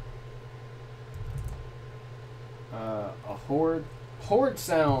 A horde. Horde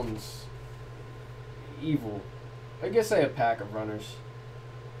sounds evil. I guess say a pack of runners.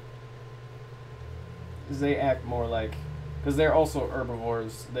 They act more like because they're also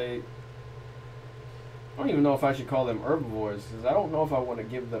herbivores. I don't even know if I should call them herbivores, because I don't know if I want to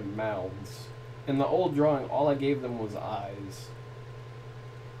give them mouths. In the old drawing, all I gave them was eyes.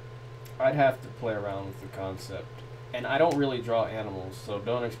 I'd have to play around with the concept. And I don't really draw animals, so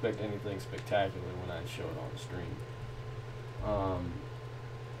don't expect anything spectacular when I show it on stream.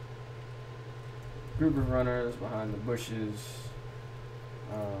 Group of runners behind the bushes.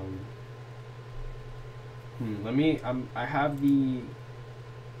 I have the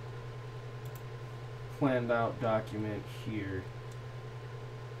planned out document here.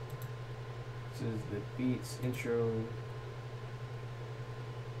 This is the beats intro.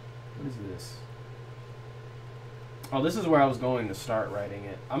 What is this? Oh, this is where I was going to start writing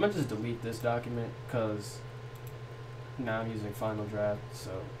it. I'm gonna just delete this document because now I'm using Final Draft.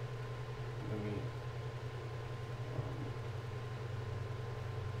 So let me.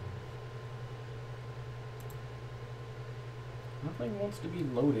 Nothing wants to be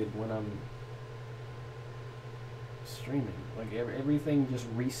loaded when I'm streaming. Like everything just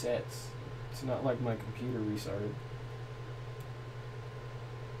resets. It's not like my computer restarted.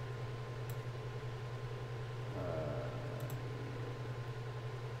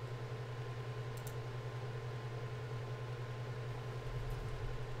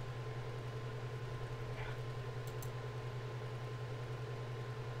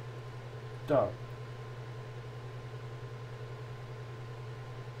 Dog.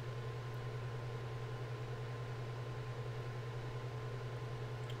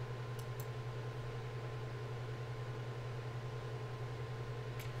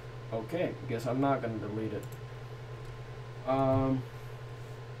 Okay, guess I'm not gonna delete it.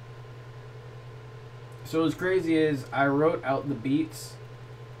 So what's crazy is I wrote out the beats,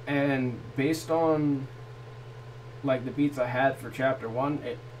 and based on like the beats I had for chapter 1,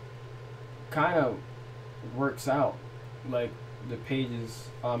 it kind of works out. Like the pages,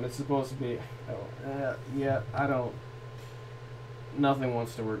 it's supposed to be. Yeah, I don't. Nothing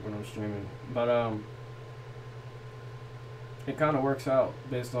wants to work when I'm streaming, but it kind of works out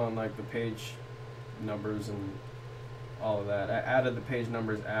based on like the page numbers and all of that. I added the page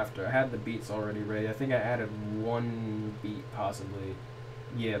numbers after. I had the beats already ready. I think I added one beat possibly.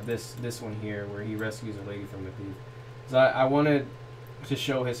 Yeah, this one here where he rescues a lady from the thief. So I wanted to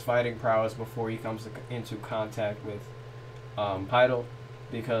show his fighting prowess before he comes into contact with Pytal,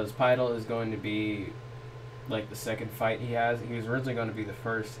 because Pytal is going to be like the second fight he has. He was originally going to be the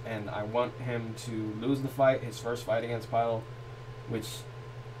first, and I want him to lose the fight, his first fight against Pytal, which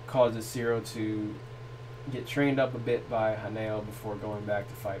causes Zero to get trained up a bit by Haneo before going back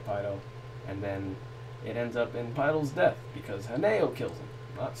to fight Pytal, and then it ends up in Pytal's death because Haneo kills him,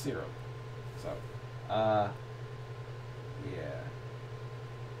 not Zero. So, yeah.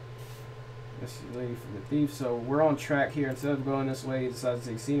 This is Lady from the Thief. So we're on track here. Instead of going this way, he decides to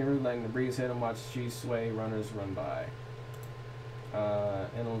take scenic route, letting the breeze hit him, watch G sway, runners run by.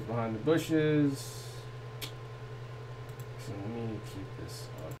 Animals behind the bushes. So let me keep this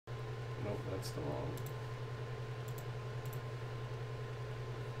up. Nope, that's the wrong.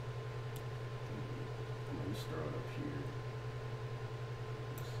 Let me just throw it up here.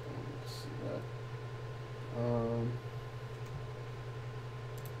 Just see that.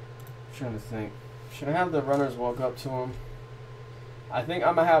 Trying to think. Should I have the runners walk up to him? I think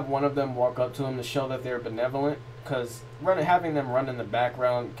I'm gonna have one of them walk up to him to show that they're benevolent, because having them run in the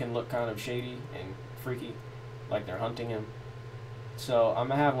background can look kind of shady and freaky, like they're hunting him. So I'm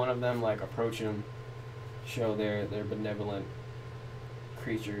gonna have one of them like approach him, show they're benevolent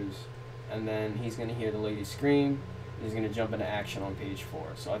creatures, and then he's gonna hear the lady scream. He's gonna jump into action on page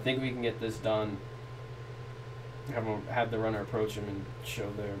 4. So I think we can get this done. Have the runner approach him and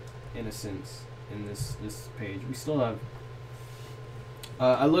show their innocence in this page. We still have.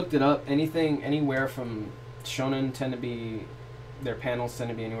 I looked it up. Anywhere from shonen their panels tend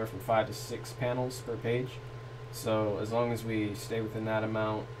to be anywhere from 5 to 6 panels per page. So as long as we stay within that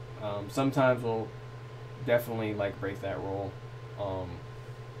amount, sometimes we'll definitely like break that rule,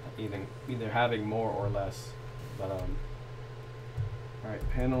 either having more or less. But all right,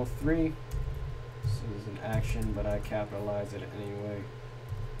 panel 3. This is an action, but I capitalize it anyway.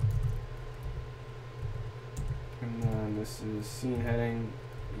 And then this is scene heading.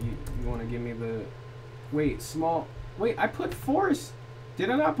 You want to give me the... Wait, I put forest. Did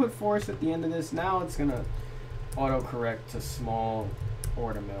I not put forest at the end of this? Now it's going to autocorrect to small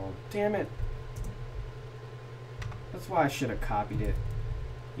ornamental. Damn it. That's why I should have copied it.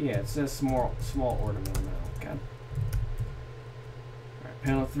 Yeah, it says small ornamental now. Okay. Alright,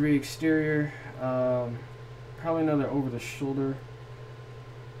 panel 3, exterior. Probably another over the shoulder.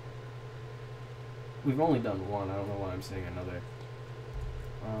 We've only done one. I don't know why I'm saying another.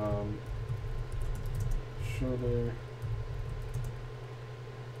 Shoulder.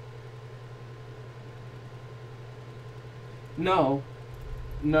 No.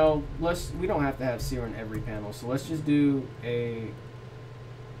 No, we don't have to have Sear in every panel, so let's just do a...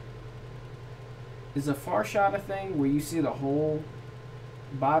 Is a far shot a thing where you see the whole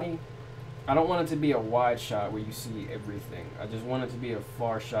body? I don't want it to be a wide shot where you see everything. I just want it to be a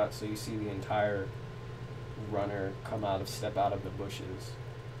far shot so you see the entire runner step out of the bushes.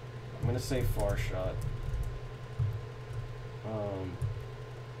 I'm gonna say far shot.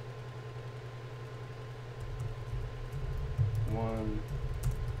 One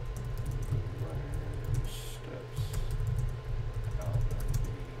runner steps out of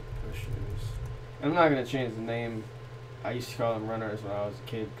the bushes. I'm not gonna change the name. I used to call them runners when I was a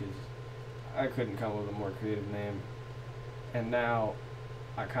kid because I couldn't come up with a more creative name. And now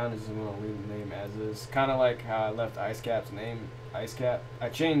I kind of just want to leave the name as is. Kind of like how I left Ice Cap's name Ice Cap. I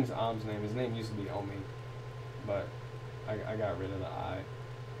changed Om's name. His name used to be Omi, but I got rid of the I.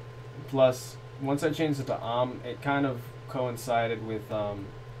 Plus, once I changed it to it kind of coincided with the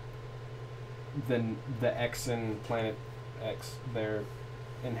X and Planet X, their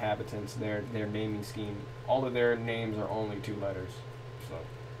inhabitants, their naming scheme. All of their names are only 2 letters. So,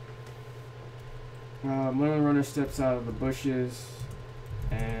 one of the runners steps out of the bushes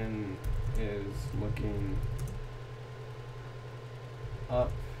and is looking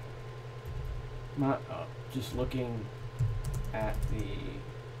up, not up, just looking at the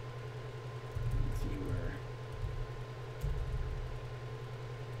viewer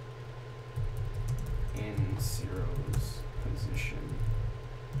in Zero's position.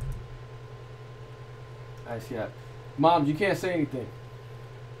 I see that. Mom, you can't say anything.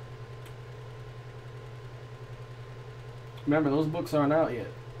 Remember, those books aren't out yet.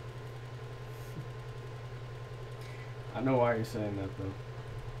 I know why you're saying that,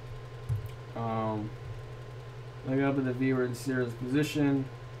 though. Looking up at the viewer in Zero's position.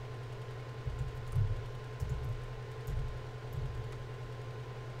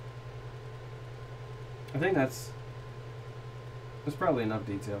 I think that's probably enough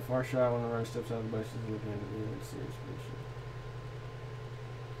detail. Far shot when the runner steps out of the bushes looking at the viewer in Zero's position.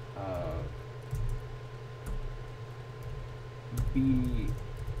 Beady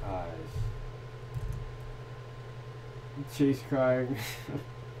eyes. Chase crying.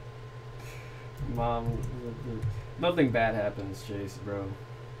 Mom, nothing bad happens, Chase, bro.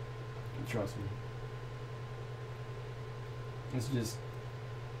 Trust me. It's just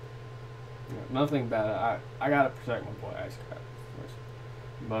nothing bad. I gotta protect my boy Ice Cap, of course.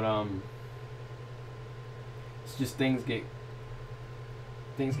 But it's just things get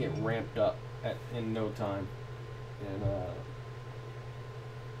ramped up in no time, and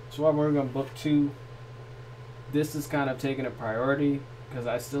so I'm working on book 2. This is kind of taking a priority because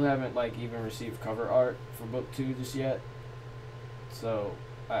I still haven't even received cover art for book 2 just yet. So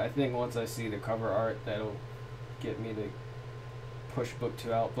I think once I see the cover art, that'll get me to push book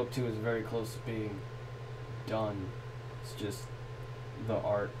 2 out. Book 2 is very close to being done. It's just the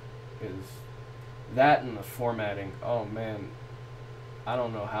art is that, and the formatting. Oh man, I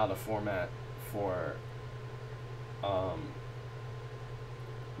don't know how to format for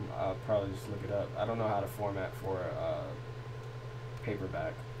I'll probably just look it up. I don't know how to format for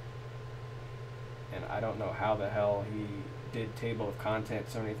paperback, and I don't know how the hell he did table of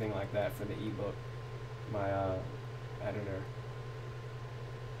contents or anything like that for the ebook. My editor.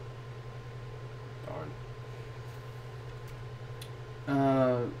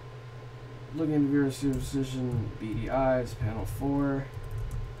 Darn. Looking at the viewer's position, beady eyes, panel 4.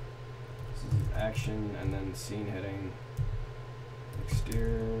 This is action, and then scene heading.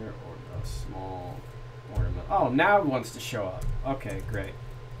 Exterior or a small ornament. Oh, now it wants to show up. Okay, great.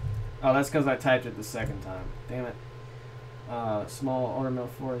 Oh, that's because I typed it the second time. Damn it. Small ornamental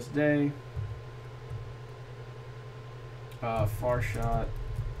forest day. Far shot.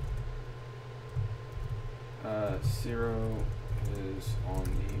 Zero is on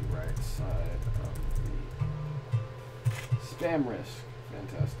the right side of the spam risk.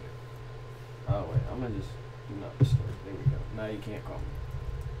 Fantastic. Oh wait, I'm gonna just do not disturb. There we go. Now you can't call me.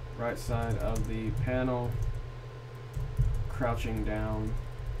 Right side of the panel. Crouching down.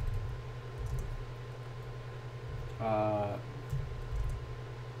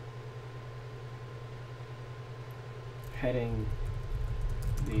 Petting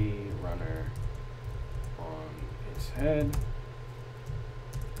the runner on his head.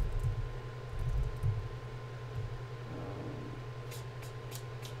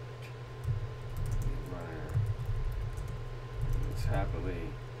 The runner is happily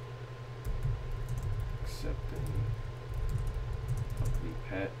Accepting update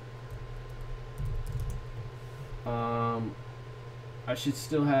pet. I should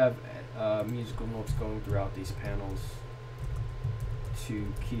still have musical notes going throughout these panels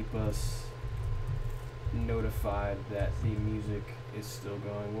to keep us notified that the music is still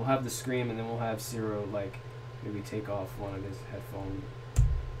going. We'll have the scream, and then we'll have Zero like maybe take off one of his headphones.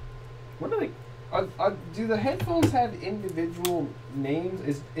 What are they? Do the headphones have individual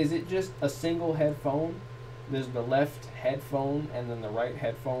names? Is it just a single headphone? There's the left headphone and then the right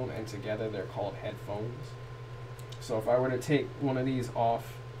headphone, and together they're called headphones. So if I were to take one of these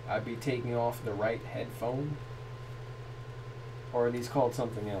off, I'd be taking off the right headphone. Or are these called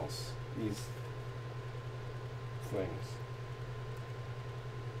something else? These things.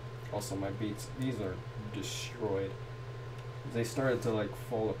 Also, my Beats, these are destroyed. They started to like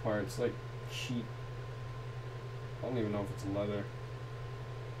fall apart. It's like cheap. I don't even know if it's leather.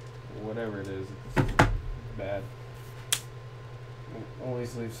 Whatever it is, it's bad. It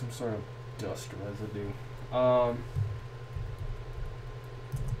always leaves some sort of dust residue.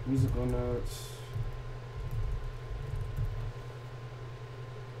 Musical notes.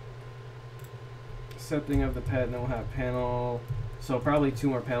 Accepting of the pet, and then we'll have panel. So probably 2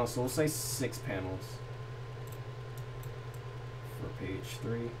 more panels. So we'll say 6 panels for page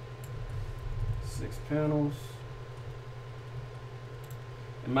 3. 6 panels.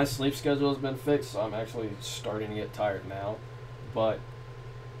 And my sleep schedule has been fixed, so I'm actually starting to get tired now. But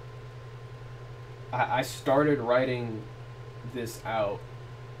I started writing this out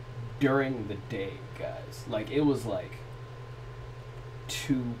during the day, guys. Like, it was like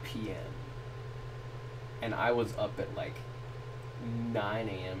 2 p.m. And I was up at like 9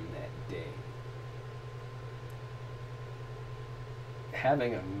 a.m. that day.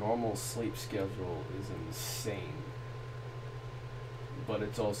 Having a normal sleep schedule is insane. But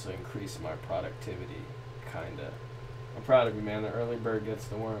it's also increased my productivity, kinda. I'm proud of you, man. The early bird gets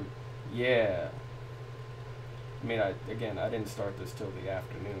the worm. Yeah. I mean, I didn't start this till the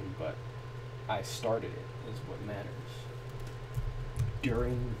afternoon, but I started it, is what matters.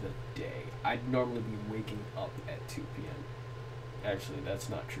 During the day. I'd normally be waking up at 2 p.m. Actually, that's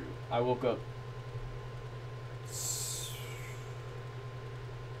not true. I woke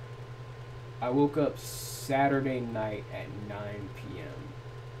up Saturday night at 9 p.m.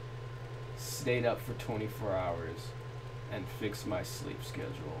 Stayed up for 24 hours and fixed my sleep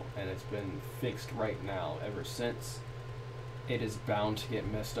schedule, and it's been fixed right now ever since. It is bound to get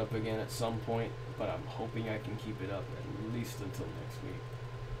messed up again at some point, but I'm hoping I can keep it up at least until next week.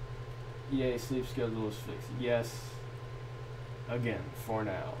 Yay, sleep schedule is fixed. Yes. Again, for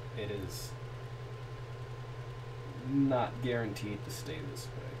now, it is not guaranteed to stay this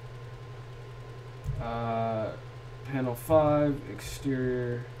way. Panel 5,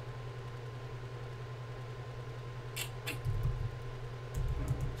 exterior.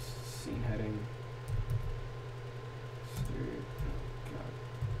 Scene heading. Exterior. Oh, God.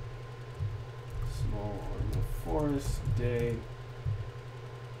 Small ornamental forest, day.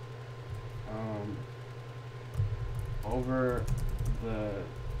 Over the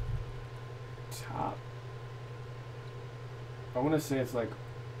top, I want to say it's like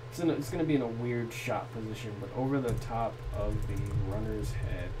it's going to be in a weird shot position, but over the top of the runner's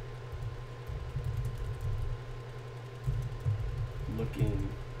head, looking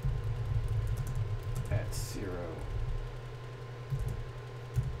at Zero.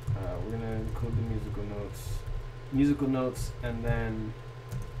 We're going to include the musical notes, and then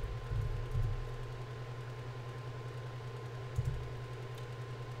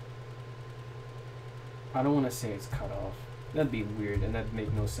I don't want to say it's cut off. That'd be weird, and that'd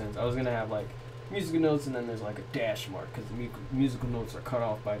make no sense. I was going to have, like, musical notes, and then there's, like, a dash mark, because the musical notes are cut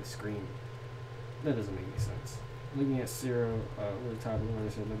off by the screen. That doesn't make any sense. Looking at Zero, over the top of the runner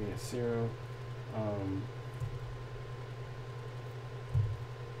said looking at Zero.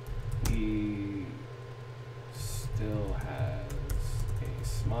 He still has a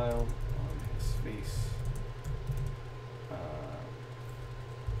smile on his face.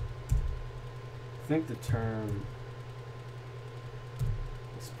 I think the term,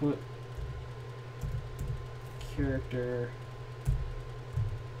 let's put character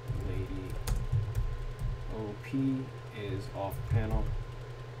lady OP is off panel.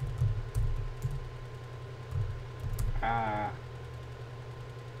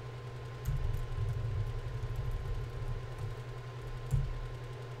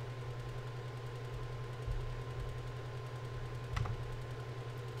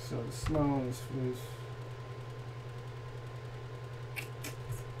 So the smile on his face.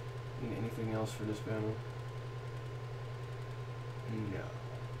 Need anything else for this panel? No.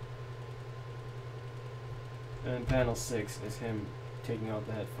 And panel 6 is him taking out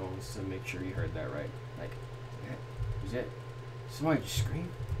the headphones to make sure you heard that right. Like, is it? Somebody just scream?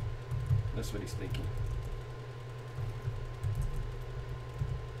 That's what he's thinking.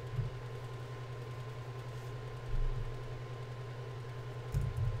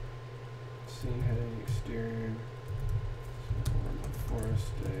 Scene heading, exterior.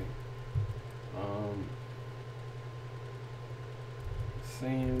 Forest Day.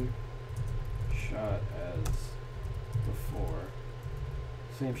 Same shot as before.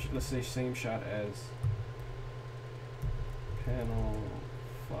 Let's say same shot as panel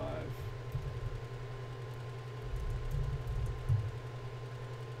 5.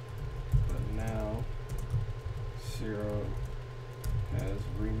 But now Zero has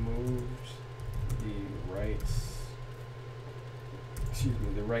removed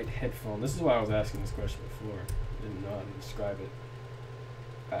the right headphone. This is why I was asking this question before. Didn't know how to describe it.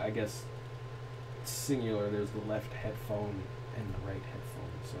 I guess singular, there's the left headphone and the right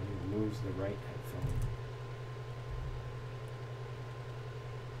headphone. So he removes the right headphone.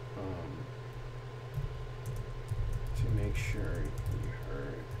 To make sure you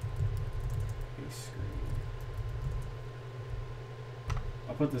heard a scream.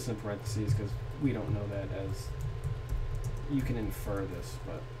 I'll put this in parentheses because we don't know that as you can infer this,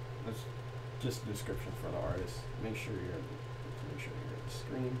 but that's just a description for the artist. Make sure you're at the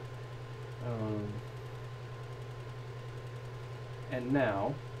screen. And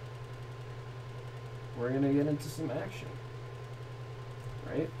now we're gonna get into some action,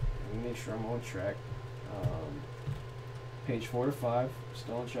 right? Let me make sure I'm on track. Page 4 to 5,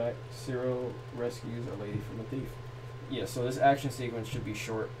 still on track. Zero rescues a lady from a thief. Yeah, so this action sequence should be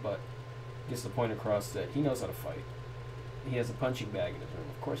short, but gets the point across that he knows how to fight. He has a punching bag in his room.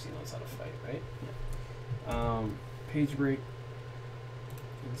 Of course he knows how to fight, right? Yeah. Page break.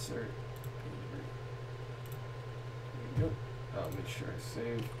 Insert. Page break. There we go. I'll make sure I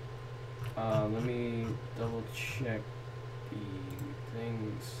save. Let me double check the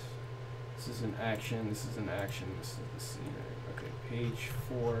things. This is an action. This is an action. This is the scenery. Okay, page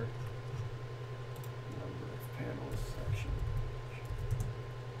 4. Number of panels. Action.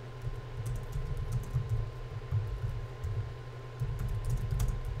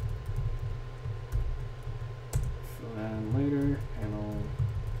 Fill that in later. Panel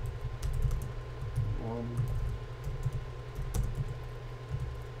 1.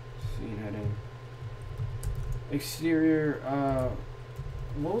 Scene heading. Exterior.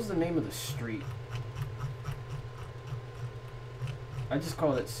 What was the name of the street? I just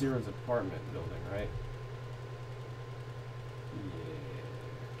called it Zero's apartment building, right?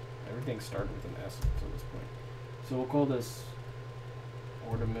 Yeah. Everything started with an S until this point. So we'll call this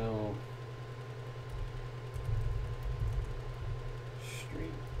Ordermill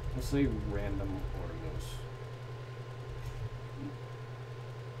Street. We'll say random Ordermills.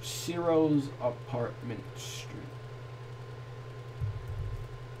 Zero's apartment street.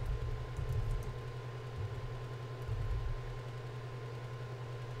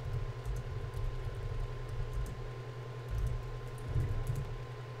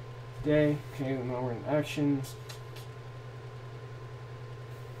 Day. Okay, now we're in action.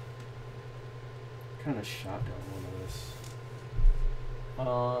 Kind of shotgun one of this.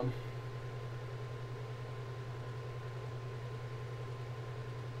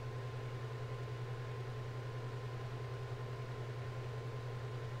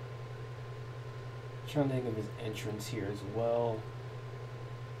 Trying to think of his entrance here as well.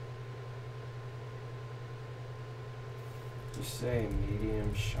 Just say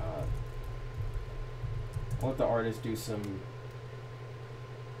medium shot. I'll let the artist do some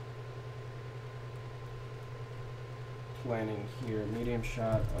planning here. Medium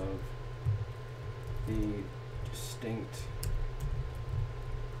shot of the distinct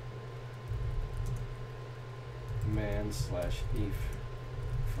man / thief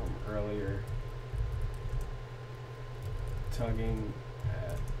from earlier tugging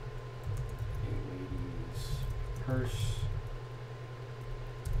at a lady's purse.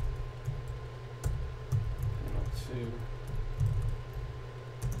 Panel 2.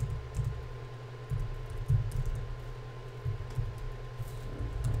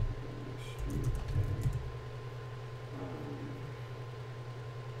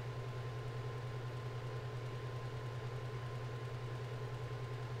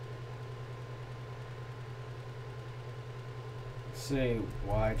 Say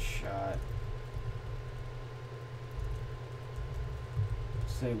wide shot.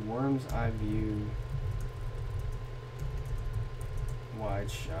 Say worm's eye view. Wide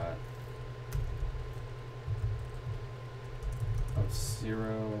shot of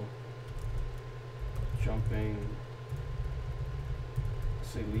Zero jumping,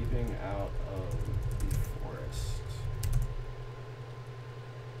 say leaping out of the forest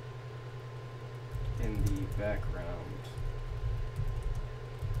in the background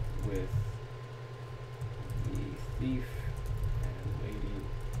with the thief and lady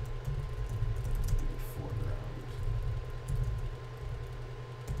in the foreground.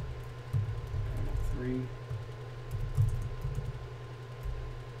 Panel 3.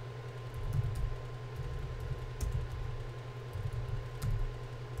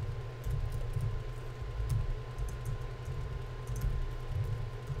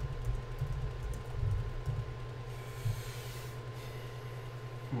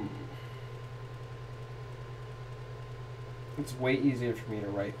 It's way easier for me to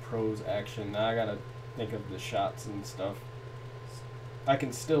write prose action. Now I gotta think of the shots and stuff. I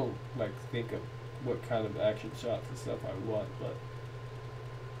can still like think of what kind of action shots and stuff I want, but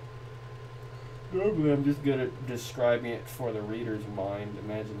normally I'm just good at describing it for the reader's mind,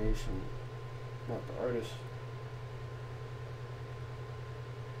 imagination, not the artist.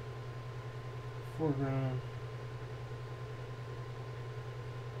 Foreground.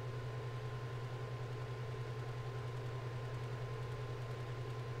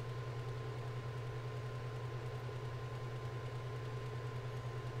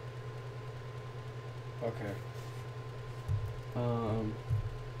 Okay.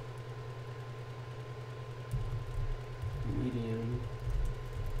 Medium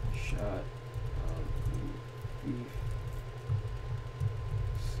shot of the thief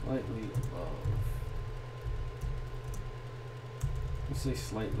slightly above. Let's say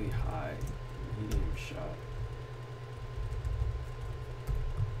slightly high. Medium shot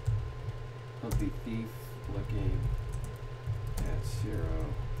of the thief looking at Zero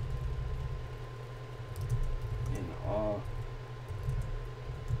in awe.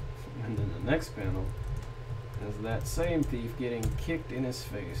 And then the next panel is that same thief getting kicked in his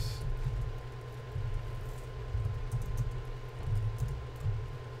face.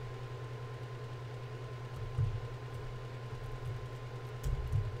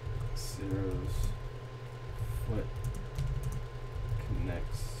 Zero's foot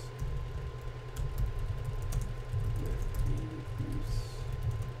connects with the thief's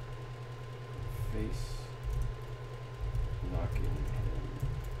face, knocking him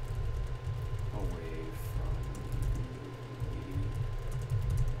away from the lady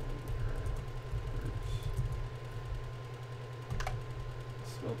and her purse.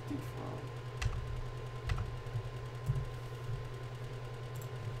 Spelled thief wrong.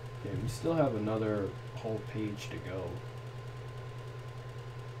 Okay, we still have another whole page to go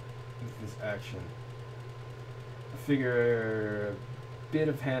with this action. I figure a bit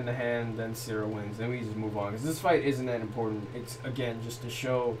of hand-to-hand, then Zero wins. Then we just move on, because this fight isn't that important. It's, again, just to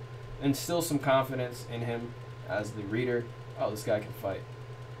show, instill some confidence in him as the reader. Oh, this guy can fight.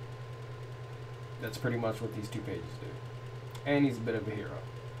 That's pretty much what these 2 pages do. And he's a bit of a hero.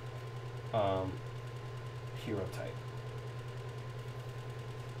 Hero type.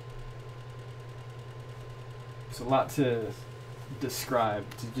 It's a lot to describe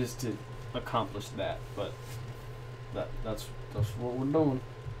to accomplish that, but that's what we're doing.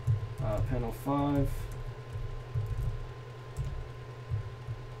 Panel 5.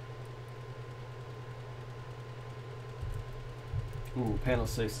 Ooh, panel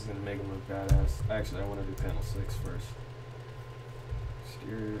 6 is gonna make him look badass. Actually, I want to do panel 6 first.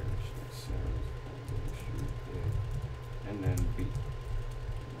 Exterior, and then B.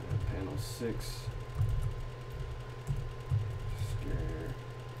 And panel 6. Exterior,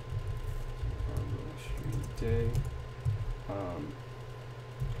 street day.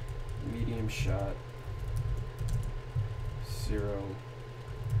 Medium shot. Zero.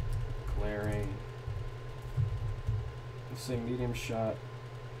 Glaring. Let's say medium shot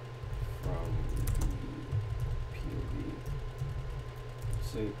from the POV.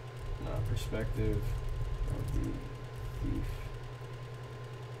 Say perspective of the thief.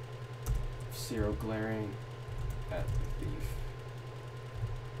 Zero glaring at the thief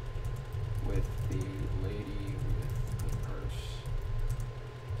with the lady with the purse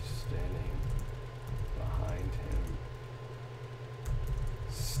standing behind him,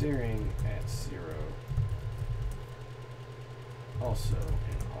 staring at Zero, also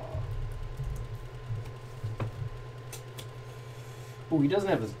in awe. Oh, he doesn't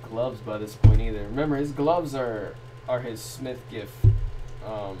have his gloves by this point either. Remember, his gloves are his Smith gift.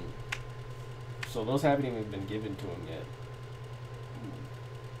 So those haven't even been given to him yet.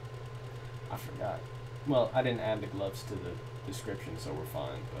 I forgot. Well, I didn't add the gloves to the description, so we're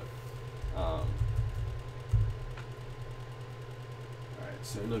fine. But alright,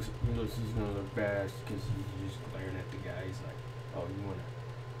 So he's gonna look bad because he's just glaring at the guy. He's like, "Oh, you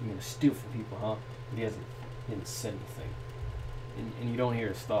wanna steal from people, huh?" But he didn't say anything, and you don't hear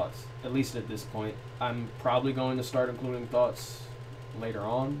his thoughts. At least at this point, I'm probably going to start including thoughts later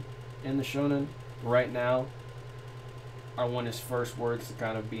on in the shonen. Right now, I want his first words to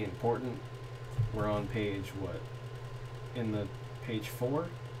kind of be important. We're on page what? In the page 4.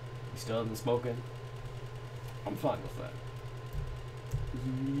 He still hasn't spoken. I'm fine with that.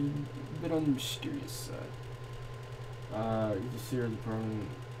 He's a bit on the mysterious side. You just hear the permanent.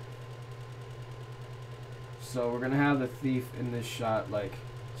 So we're gonna have the thief in this shot like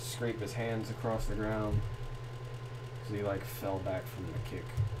scrape his hands across the ground because he like fell back from the kick.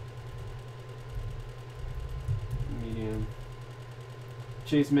 Medium.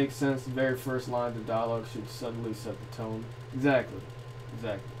 Chase makes sense. The very first line of the dialogue should subtly set the tone. Exactly.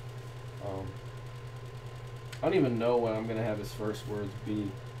 I don't even know what I'm gonna have his first words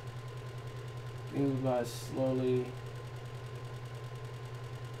be. He moves by slowly.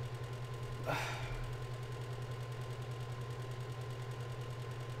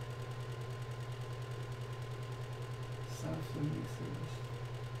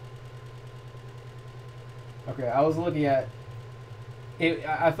 Okay, I was looking at it.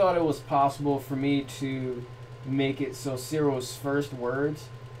 I thought it was possible for me to make it so Ciro's first words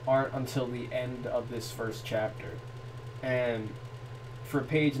aren't until the end of this first chapter. And for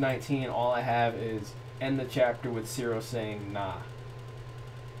page 19, all I have is end the chapter with Ciro saying nah.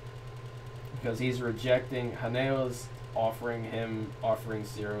 Because he's rejecting, Haneo's offering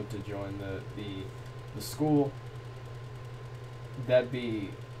Ciro to join the school. That'd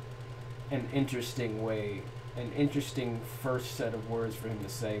be an interesting way, an interesting first set of words for him to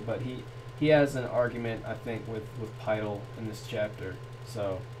say, but he has an argument, I think, with Pytel in this chapter,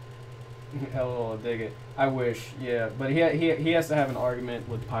 so I'll dig it. I wish, yeah, but he has to have an argument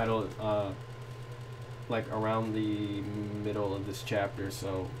with Pytel, like around the middle of this chapter,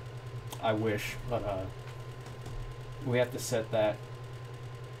 so I wish, but we have to set that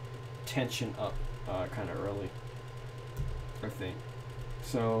tension up kind of early, I think.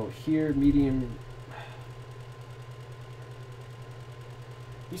 So here, medium.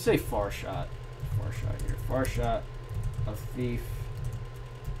 You say far shot here. Far shot of thief.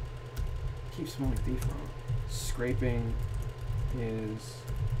 Keep smelling thief wrong. Scraping his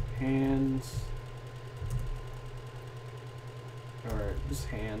hands, or just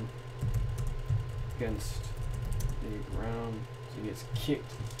hand against the ground. So he gets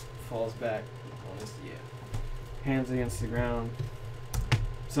kicked, falls back on his hands against the ground.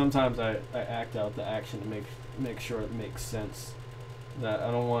 Sometimes I act out the action to make sure it makes sense. That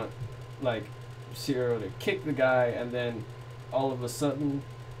I don't want like Ciro to kick the guy and then all of a sudden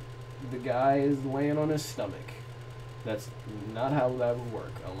the guy is laying on his stomach. That's not how that would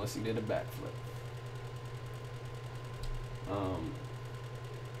work unless he did a backflip.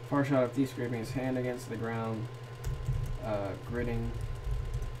 Far shot of thief scraping his hand against the ground, gritting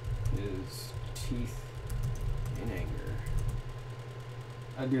his teeth in anger.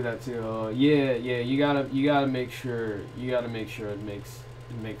 I do that too. Yeah. You gotta make sure it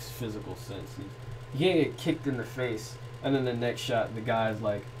makes physical sense. You can't get kicked in the face, and then the next shot the guy's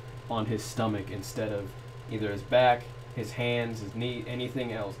like on his stomach instead of either his back, his hands, his knee,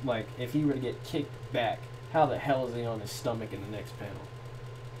 anything else. Like if he were to get kicked back, how the hell is he on his stomach in the next panel?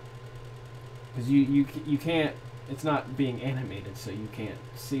 Because you can't. It's not being animated, so you can't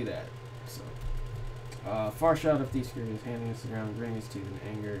see that. So. Far shot of thief scraping his hand against the ground, gritting his teeth in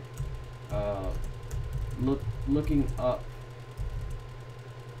anger. Looking up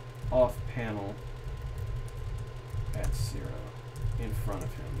off panel at Ciro in front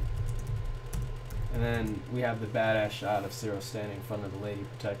of him. And then we have the badass shot of Ciro standing in front of the lady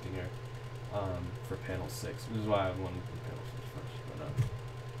protecting her for panel 6, which is why I wanted to do panel 6 first. But,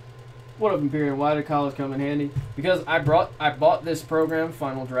 what up, Imperium? Why did college come in handy? Because I bought this program,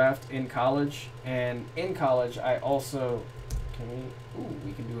 Final Draft, in college, and in college I also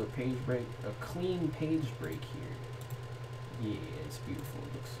we can do a page break, a clean page break here. Yeah, it's beautiful.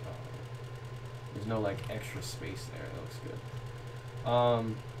 It looks there's no like extra space there. That looks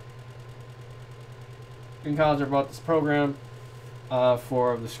good. In college I bought this program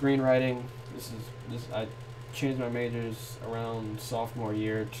for the screenwriting. I changed my majors around sophomore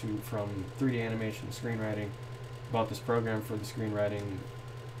year from 3D animation to screenwriting. Bought this program for the screenwriting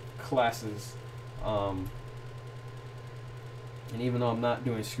classes. And even though I'm not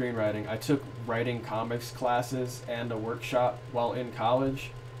doing screenwriting, I took writing comics classes and a workshop while in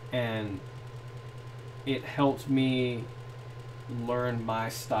college, and it helped me learn my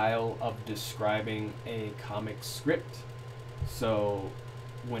style of describing a comic script. So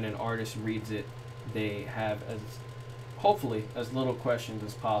when an artist reads it, they have hopefully as little questions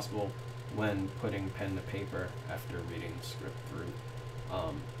as possible when putting pen to paper after reading the script through,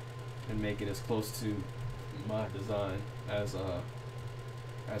 and make it as close to my design as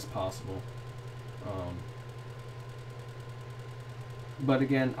possible. But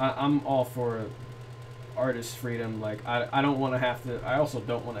again, I'm all for artist freedom. Like I don't want to have to. I also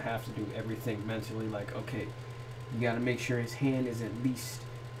don't want to have to do everything mentally. Like, okay, you got to make sure his hand is at least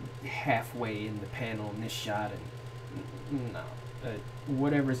halfway in the panel in this shot, and no,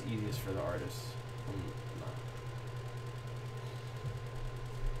 whatever's easiest for the artist.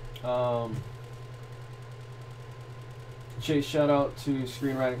 No. Chase, shout out to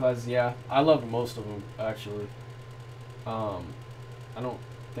screenwriting classes. Yeah, I loved most of them actually. I don't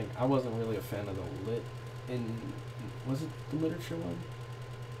think I wasn't really a fan of the lit. Was it the literature one?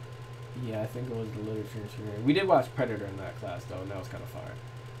 Yeah, I think it was the literature and screenwriting. We did watch Predator in that class though, and that was kind of fire.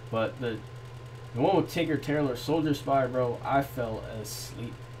 But the one with Tinker Tailor Soldier Spy, bro, I fell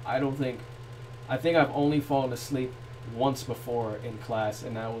asleep. I think I've only fallen asleep once before in class,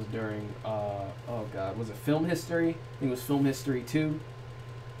 and that was during oh god, was it film history? I think it was film history 2.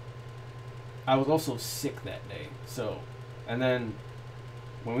 I was also sick that day, so, and then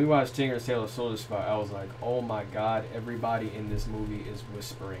when we watched Tinker Tailor Soldier Spy, I was like, oh my god, everybody in this movie is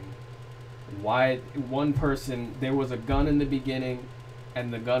whispering. Why? One person, there was a gun in the beginning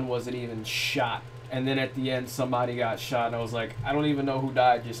and the gun wasn't even shot, and then at the end somebody got shot, and I was like, I don't even know who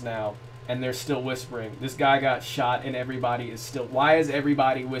died just now, and they're still whispering. This guy got shot and everybody is still, why is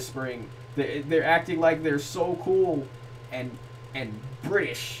everybody whispering? They're acting like they're so cool and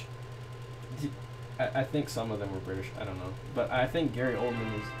British. I think some of them were British, I don't know, but I think Gary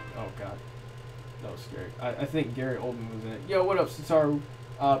Oldman was, oh god, that was scary. I think Gary Oldman was in it. Yo, what up, Sataru?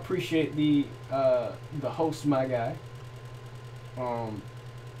 Appreciate the host, my guy.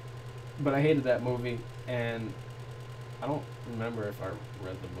 But I hated that movie, and I don't remember if I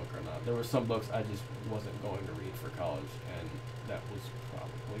read the book or not. There were some books I just wasn't going to read for college, and that was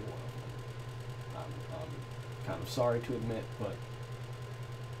probably one of them. I'm kind of sorry to admit, but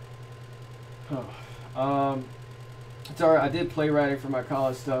it's alright. I did playwriting for my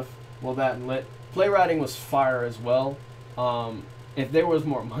college stuff. Well, that and lit. Playwriting was fire as well. If there was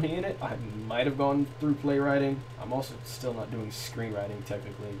more money in it, I might have gone through playwriting. I'm also still not doing screenwriting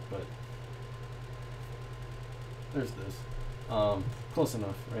technically, but there's this. Close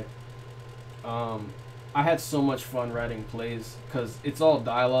enough, right? I had so much fun writing plays because it's all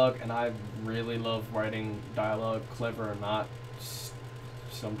dialogue, and I really love writing dialogue, clever or not.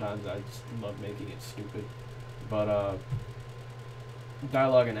 Sometimes I just love making it stupid, but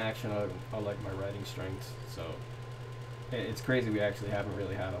dialogue and action are like my writing strengths, so it's crazy we actually haven't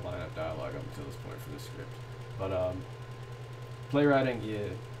really had a line of dialogue up until this point for the script. But playwriting, yeah,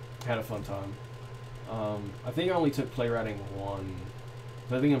 had a fun time. I think I only took playwriting 1.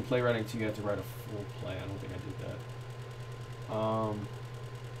 So I think in playwriting 2 you have to write a full play. I don't think I did that. Let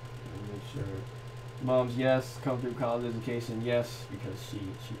me make sure. Mom's yes, come through college education, yes, because she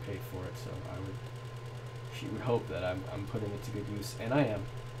paid for it, so she would hope that I'm putting it to good use, and I am.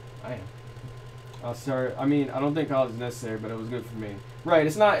 I'll start. I mean, I don't think college is necessary, but it was good for me. Right?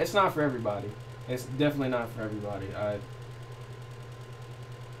 It's not for everybody. It's definitely not for everybody.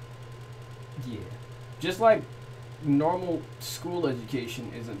 Yeah, just like normal school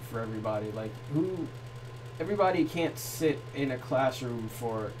education isn't for everybody. Like everybody can't sit in a classroom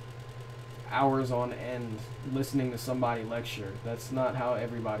for hours on end listening to somebody lecture. That's not how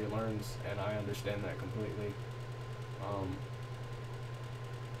everybody learns, and I understand that completely.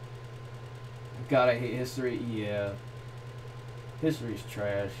 God, I hate history. Yeah, history's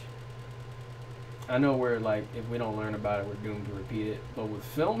trash. I know we're like, if we don't learn about it, we're doomed to repeat it. But with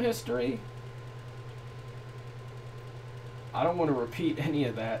film history, I don't want to repeat any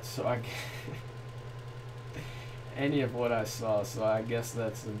of that, so any of what I saw, so I guess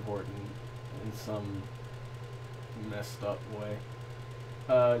that's important in some messed up way.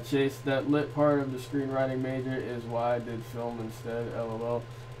 Chase, that lit part of the screenwriting major is why I did film instead, LOL.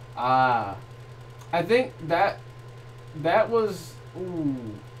 I think that was,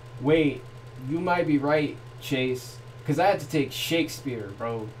 wait, you might be right, Chase, because I had to take Shakespeare,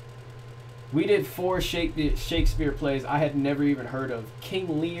 bro. We did 4 Shakespeare plays I had never even heard of.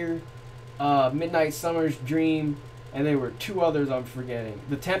 King Lear, Midnight Summer's Dream, and there were 2 others I'm forgetting.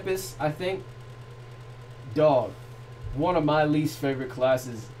 The Tempest, I think. Dog, one of my least favorite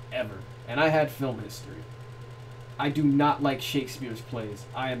classes ever. And I had film history. I do not like Shakespeare's plays.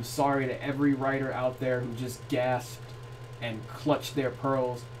 I am sorry to every writer out there who just gasped and clutched their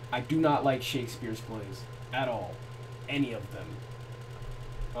pearls. I do not like Shakespeare's plays at all. Any of them.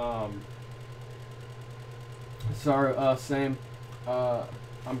 Sorry, same.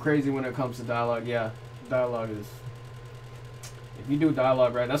 I'm crazy when it comes to dialogue. Yeah, dialogue is. If you do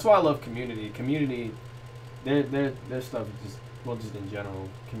dialogue right, that's why I love Community. Community, their stuff is just, well, just in general,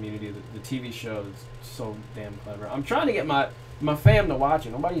 Community, the TV show is so damn clever. I'm trying to get my fam to watch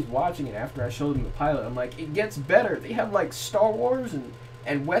it. Nobody's watching it after I showed them the pilot. I'm like, it gets better. They have like Star Wars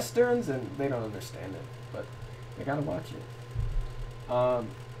and westerns, and they don't understand it, but they gotta watch it.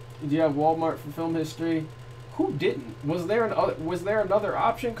 Do you have Walmart for film history? Who didn't? Was there another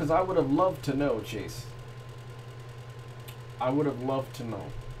option? Because I would have loved to know, Chase. I would have loved to know.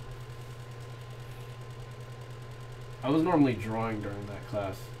 I was normally drawing during that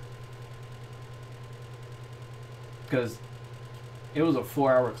class. Because it was a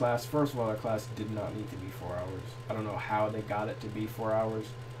 4-hour class. First of all, that class did not need to be 4 hours. I don't know how they got it to be 4 hours,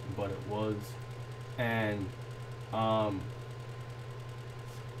 but it was. And, what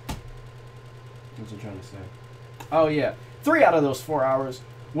was I trying to say? Oh, yeah. 3 out of those 4 hours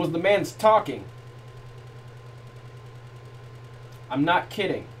was the man's talking. I'm not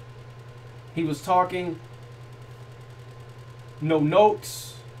kidding. He was talking. No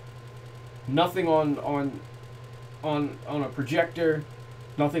notes. Nothing on a projector.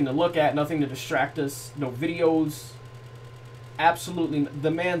 Nothing to look at. Nothing to distract us. No videos. Absolutely.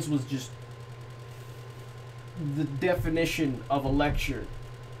 The man's was just the definition of a lecture.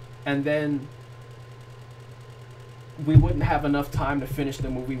 And then we wouldn't have enough time to finish the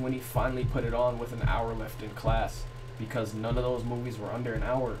movie when he finally put it on with an hour left in class, because none of those movies were under an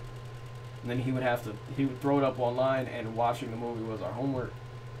hour. And then he would throw it up online, and watching the movie was our homework.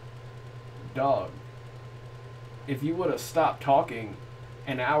 Dog, if you would have stopped talking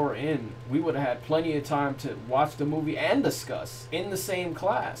an hour in, we would have had plenty of time to watch the movie and discuss in the same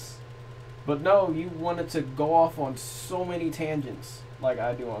class. But no, you wanted to go off on so many tangents like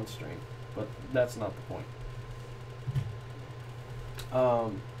I do on stream. But that's not the point.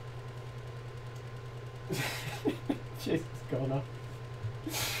 Chase is going up.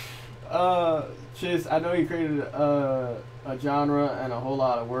 Chase, I know you created a genre and a whole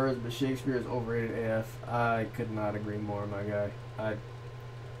lot of words, but Shakespeare is overrated AF. I could not agree more, my guy.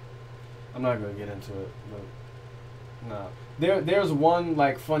 I'm not gonna get into it, but no. There's one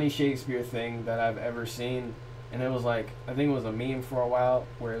like funny Shakespeare thing that I've ever seen, and it was like, I think it was a meme for a while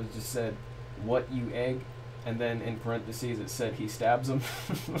where it was just said, "What, you egg?" and then in parentheses it said he stabs him.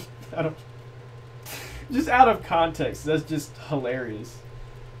 Just out of context, that's just hilarious.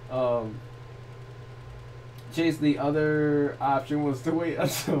 Chase, the other option was to wait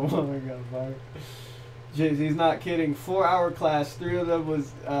until I got fired. Chase, he's not kidding. 4-hour class, 3 of them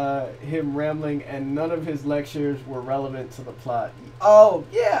was him rambling, and none of his lectures were relevant to the plot. Oh,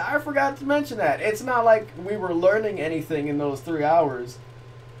 yeah, I forgot to mention that. It's not like we were learning anything in those 3 hours.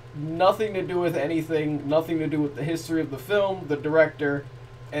 Nothing to do with anything, nothing to do with the history of the film, the director,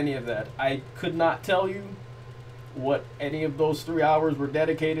 any of that. I could not tell you what any of those 3 hours were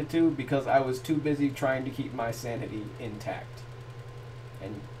dedicated to, because I was too busy trying to keep my sanity intact.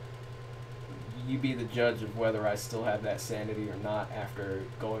 And you be the judge of whether I still have that sanity or not after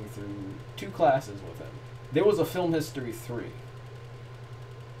going through 2 classes with him. There was a Film History 3.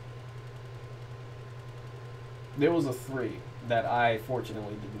 There was a 3 that I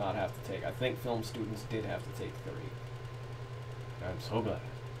fortunately did not have to take. I think film students did have to take 3. I'm so glad.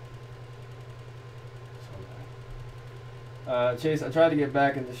 Chase, I tried to get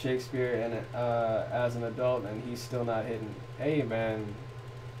back into Shakespeare and as an adult, and he's still not hitting. Hey, man.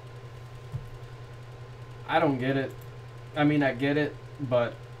 I don't get it. I mean, I get it,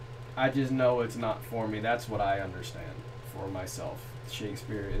 but I just know it's not for me. That's what I understand for myself.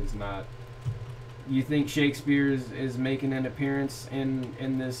 Shakespeare is not... You think Shakespeare is making an appearance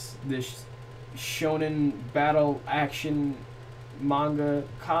in this shonen battle action manga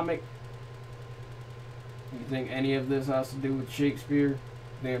comic? You think any of this has to do with Shakespeare?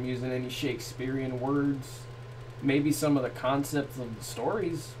 Think I'm using any Shakespearean words? Maybe some of the concepts of the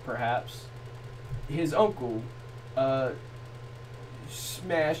stories, perhaps. His uncle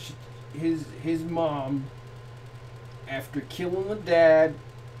smashed his mom after killing the dad,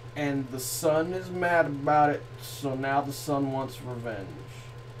 and the son is mad about it, so now the son wants revenge.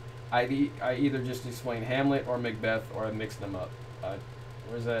 I either just explained Hamlet or Macbeth, or I mixed them up.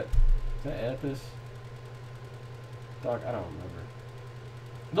 Where's that? Is that Oedipus? Doc, I don't remember.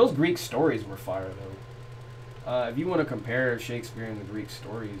 Those Greek stories were fire, though. If you want to compare Shakespeare and the Greek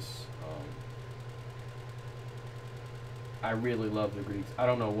stories, I really love the Greeks. I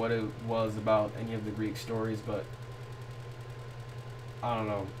don't know what it was about any of the Greek stories, but I don't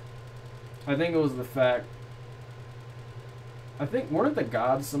know. I think it was the fact I think weren't the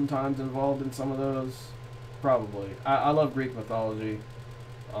gods sometimes involved in some of those? Probably. I love Greek mythology.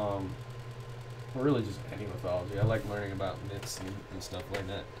 Or really just any mythology. I like learning about myths and stuff like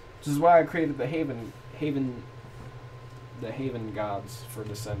that. Which is why I created the Haven gods for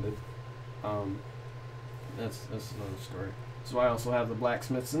Descended. That's another story. So I also have the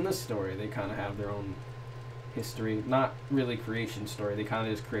blacksmiths in this story. They kind of have their own history, not really creation story. They kind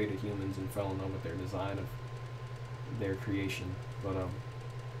of just created humans and fell in love with their design of their creation. But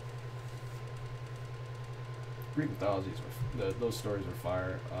Greek mythologies were those stories were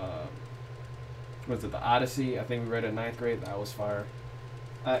fire. Was it the Odyssey? I think we read it in 9th grade. That was fire.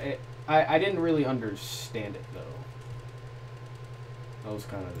 I didn't really understand it though. That was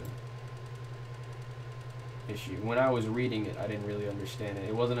kind of the issue. When I was reading it, I didn't really understand it.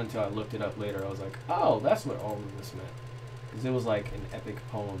 It wasn't until I looked it up later I was like, oh, that's what all of this meant. Because it was like an epic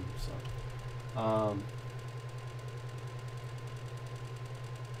poem. So,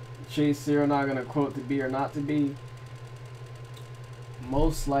 Chase Zero not gonna quote to be or not to be.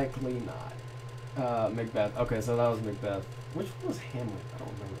 Most likely not. Macbeth. Okay, so that was Macbeth. Which one was Hamlet? I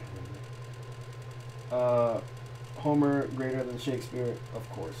don't remember Hamlet. Homer greater than Shakespeare, of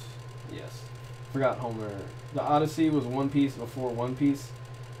course. Yes. Forgot Homer. The Odyssey was One Piece before One Piece.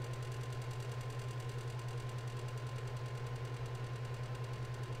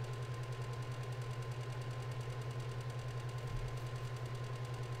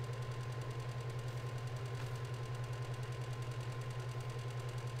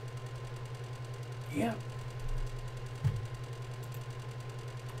 Yeah.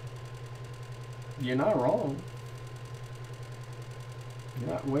 You're not wrong. You're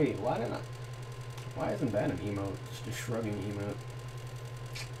not. Wait, why isn't that an emote? Just a shrugging emote.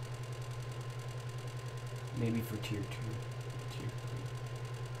 Maybe for tier 2.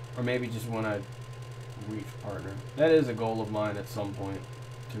 Or maybe just when I reach partner. That is a goal of mine at some point,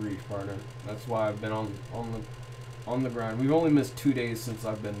 to reach partner. That's why I've been on the grind. We've only missed 2 days since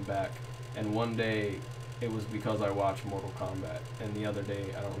I've been back. And one day, it was because I watched Mortal Kombat. And the other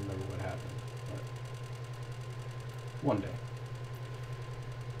day, I don't remember what happened. But one day.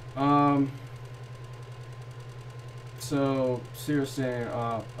 So, seriously,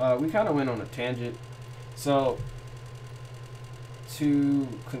 we kind of went on a tangent. So, to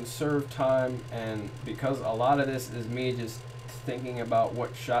conserve time, and because a lot of this is me just thinking about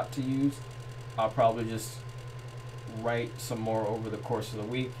what shot to use, I'll probably just write some more over the course of the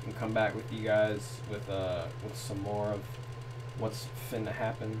week and come back with you guys with some more of what's finna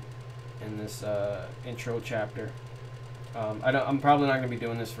happen in this intro chapter. I'm probably not gonna be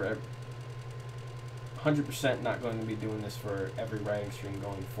doing this for 100% not going to be doing this for every writing stream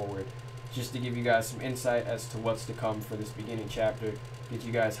going forward. Just to give you guys some insight as to what's to come for this beginning chapter, get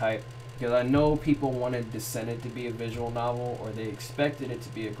you guys hyped. Because I know people wanted Descended to be a visual novel, or they expected it to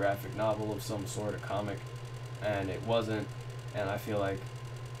be a graphic novel of some sort of comic, and it wasn't. And I feel like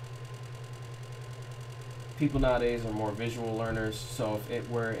people nowadays are more visual learners, so if it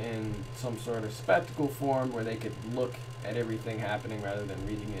were in some sort of spectacle form where they could look at everything happening rather than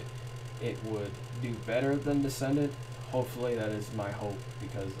reading it, it would do better than Descended. Hopefully that is my hope,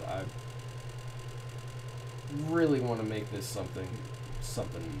 because I really want to make this something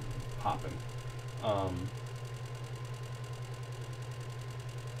popping.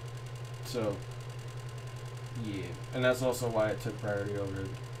 So yeah, and that's also why it took priority over the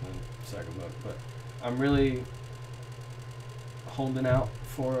second book. But I'm really holding out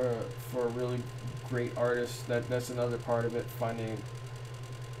for a really great artist. That's another part of it, finding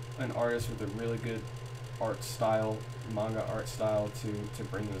an artist with a really good art style, manga art style, to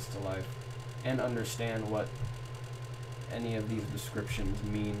bring this to life and understand what any of these descriptions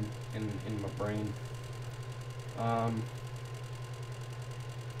mean in my brain. But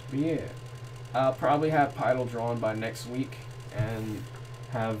yeah, I'll probably have Pytal drawn by next week and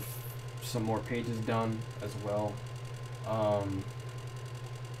have some more pages done as well.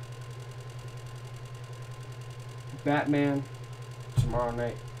 Batman tomorrow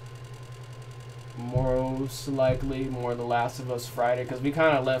night. Most likely more The Last of Us Friday, because we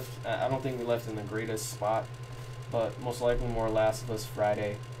kind of left, I don't think we left in the greatest spot, but most likely more Last of Us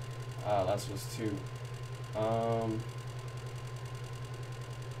Friday. Last of Us 2.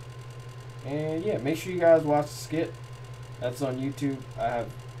 And yeah, make sure you guys watch the skit. That's on YouTube.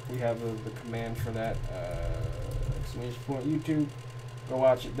 We have the command for that. Exclamation point YouTube. Go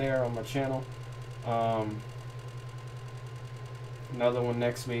watch it there on my channel. Another one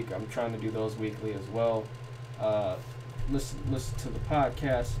next week. I'm trying to do those weekly as well. Listen to the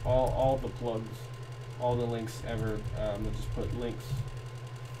podcast. All the plugs, all the links ever. I'm gonna just put links.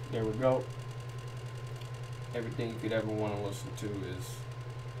 There we go. everything you could ever want to listen to is,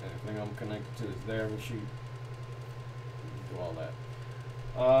 everything I'm connected to is there. Make sure you do all that.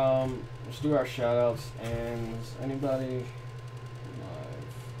 Let's do our shout outs. And is anybody live?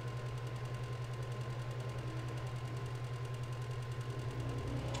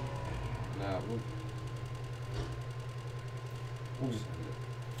 Nah, we'll just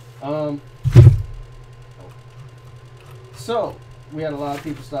end it. So we had a lot of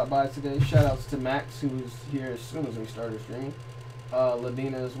people stop by today. Shout outs to Max, who was here as soon as we started streaming.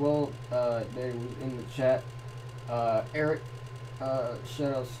 Ladina as well. They was in the chat. Eric,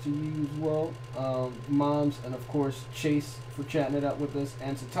 shout outs to you as well. Moms, and of course Chase for chatting it up with us,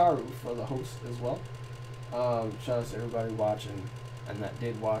 and Sataru for the host as well. Shout outs to everybody watching and that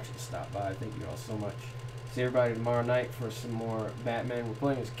did watch and stop by. Thank you all so much. See everybody tomorrow night for some more Batman. We're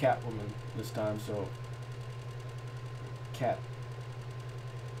playing as Catwoman this time, so Catman.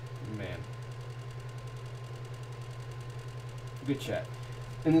 Good chat.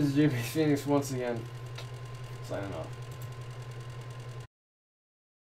 And this is JP Phoenix once again, signing off.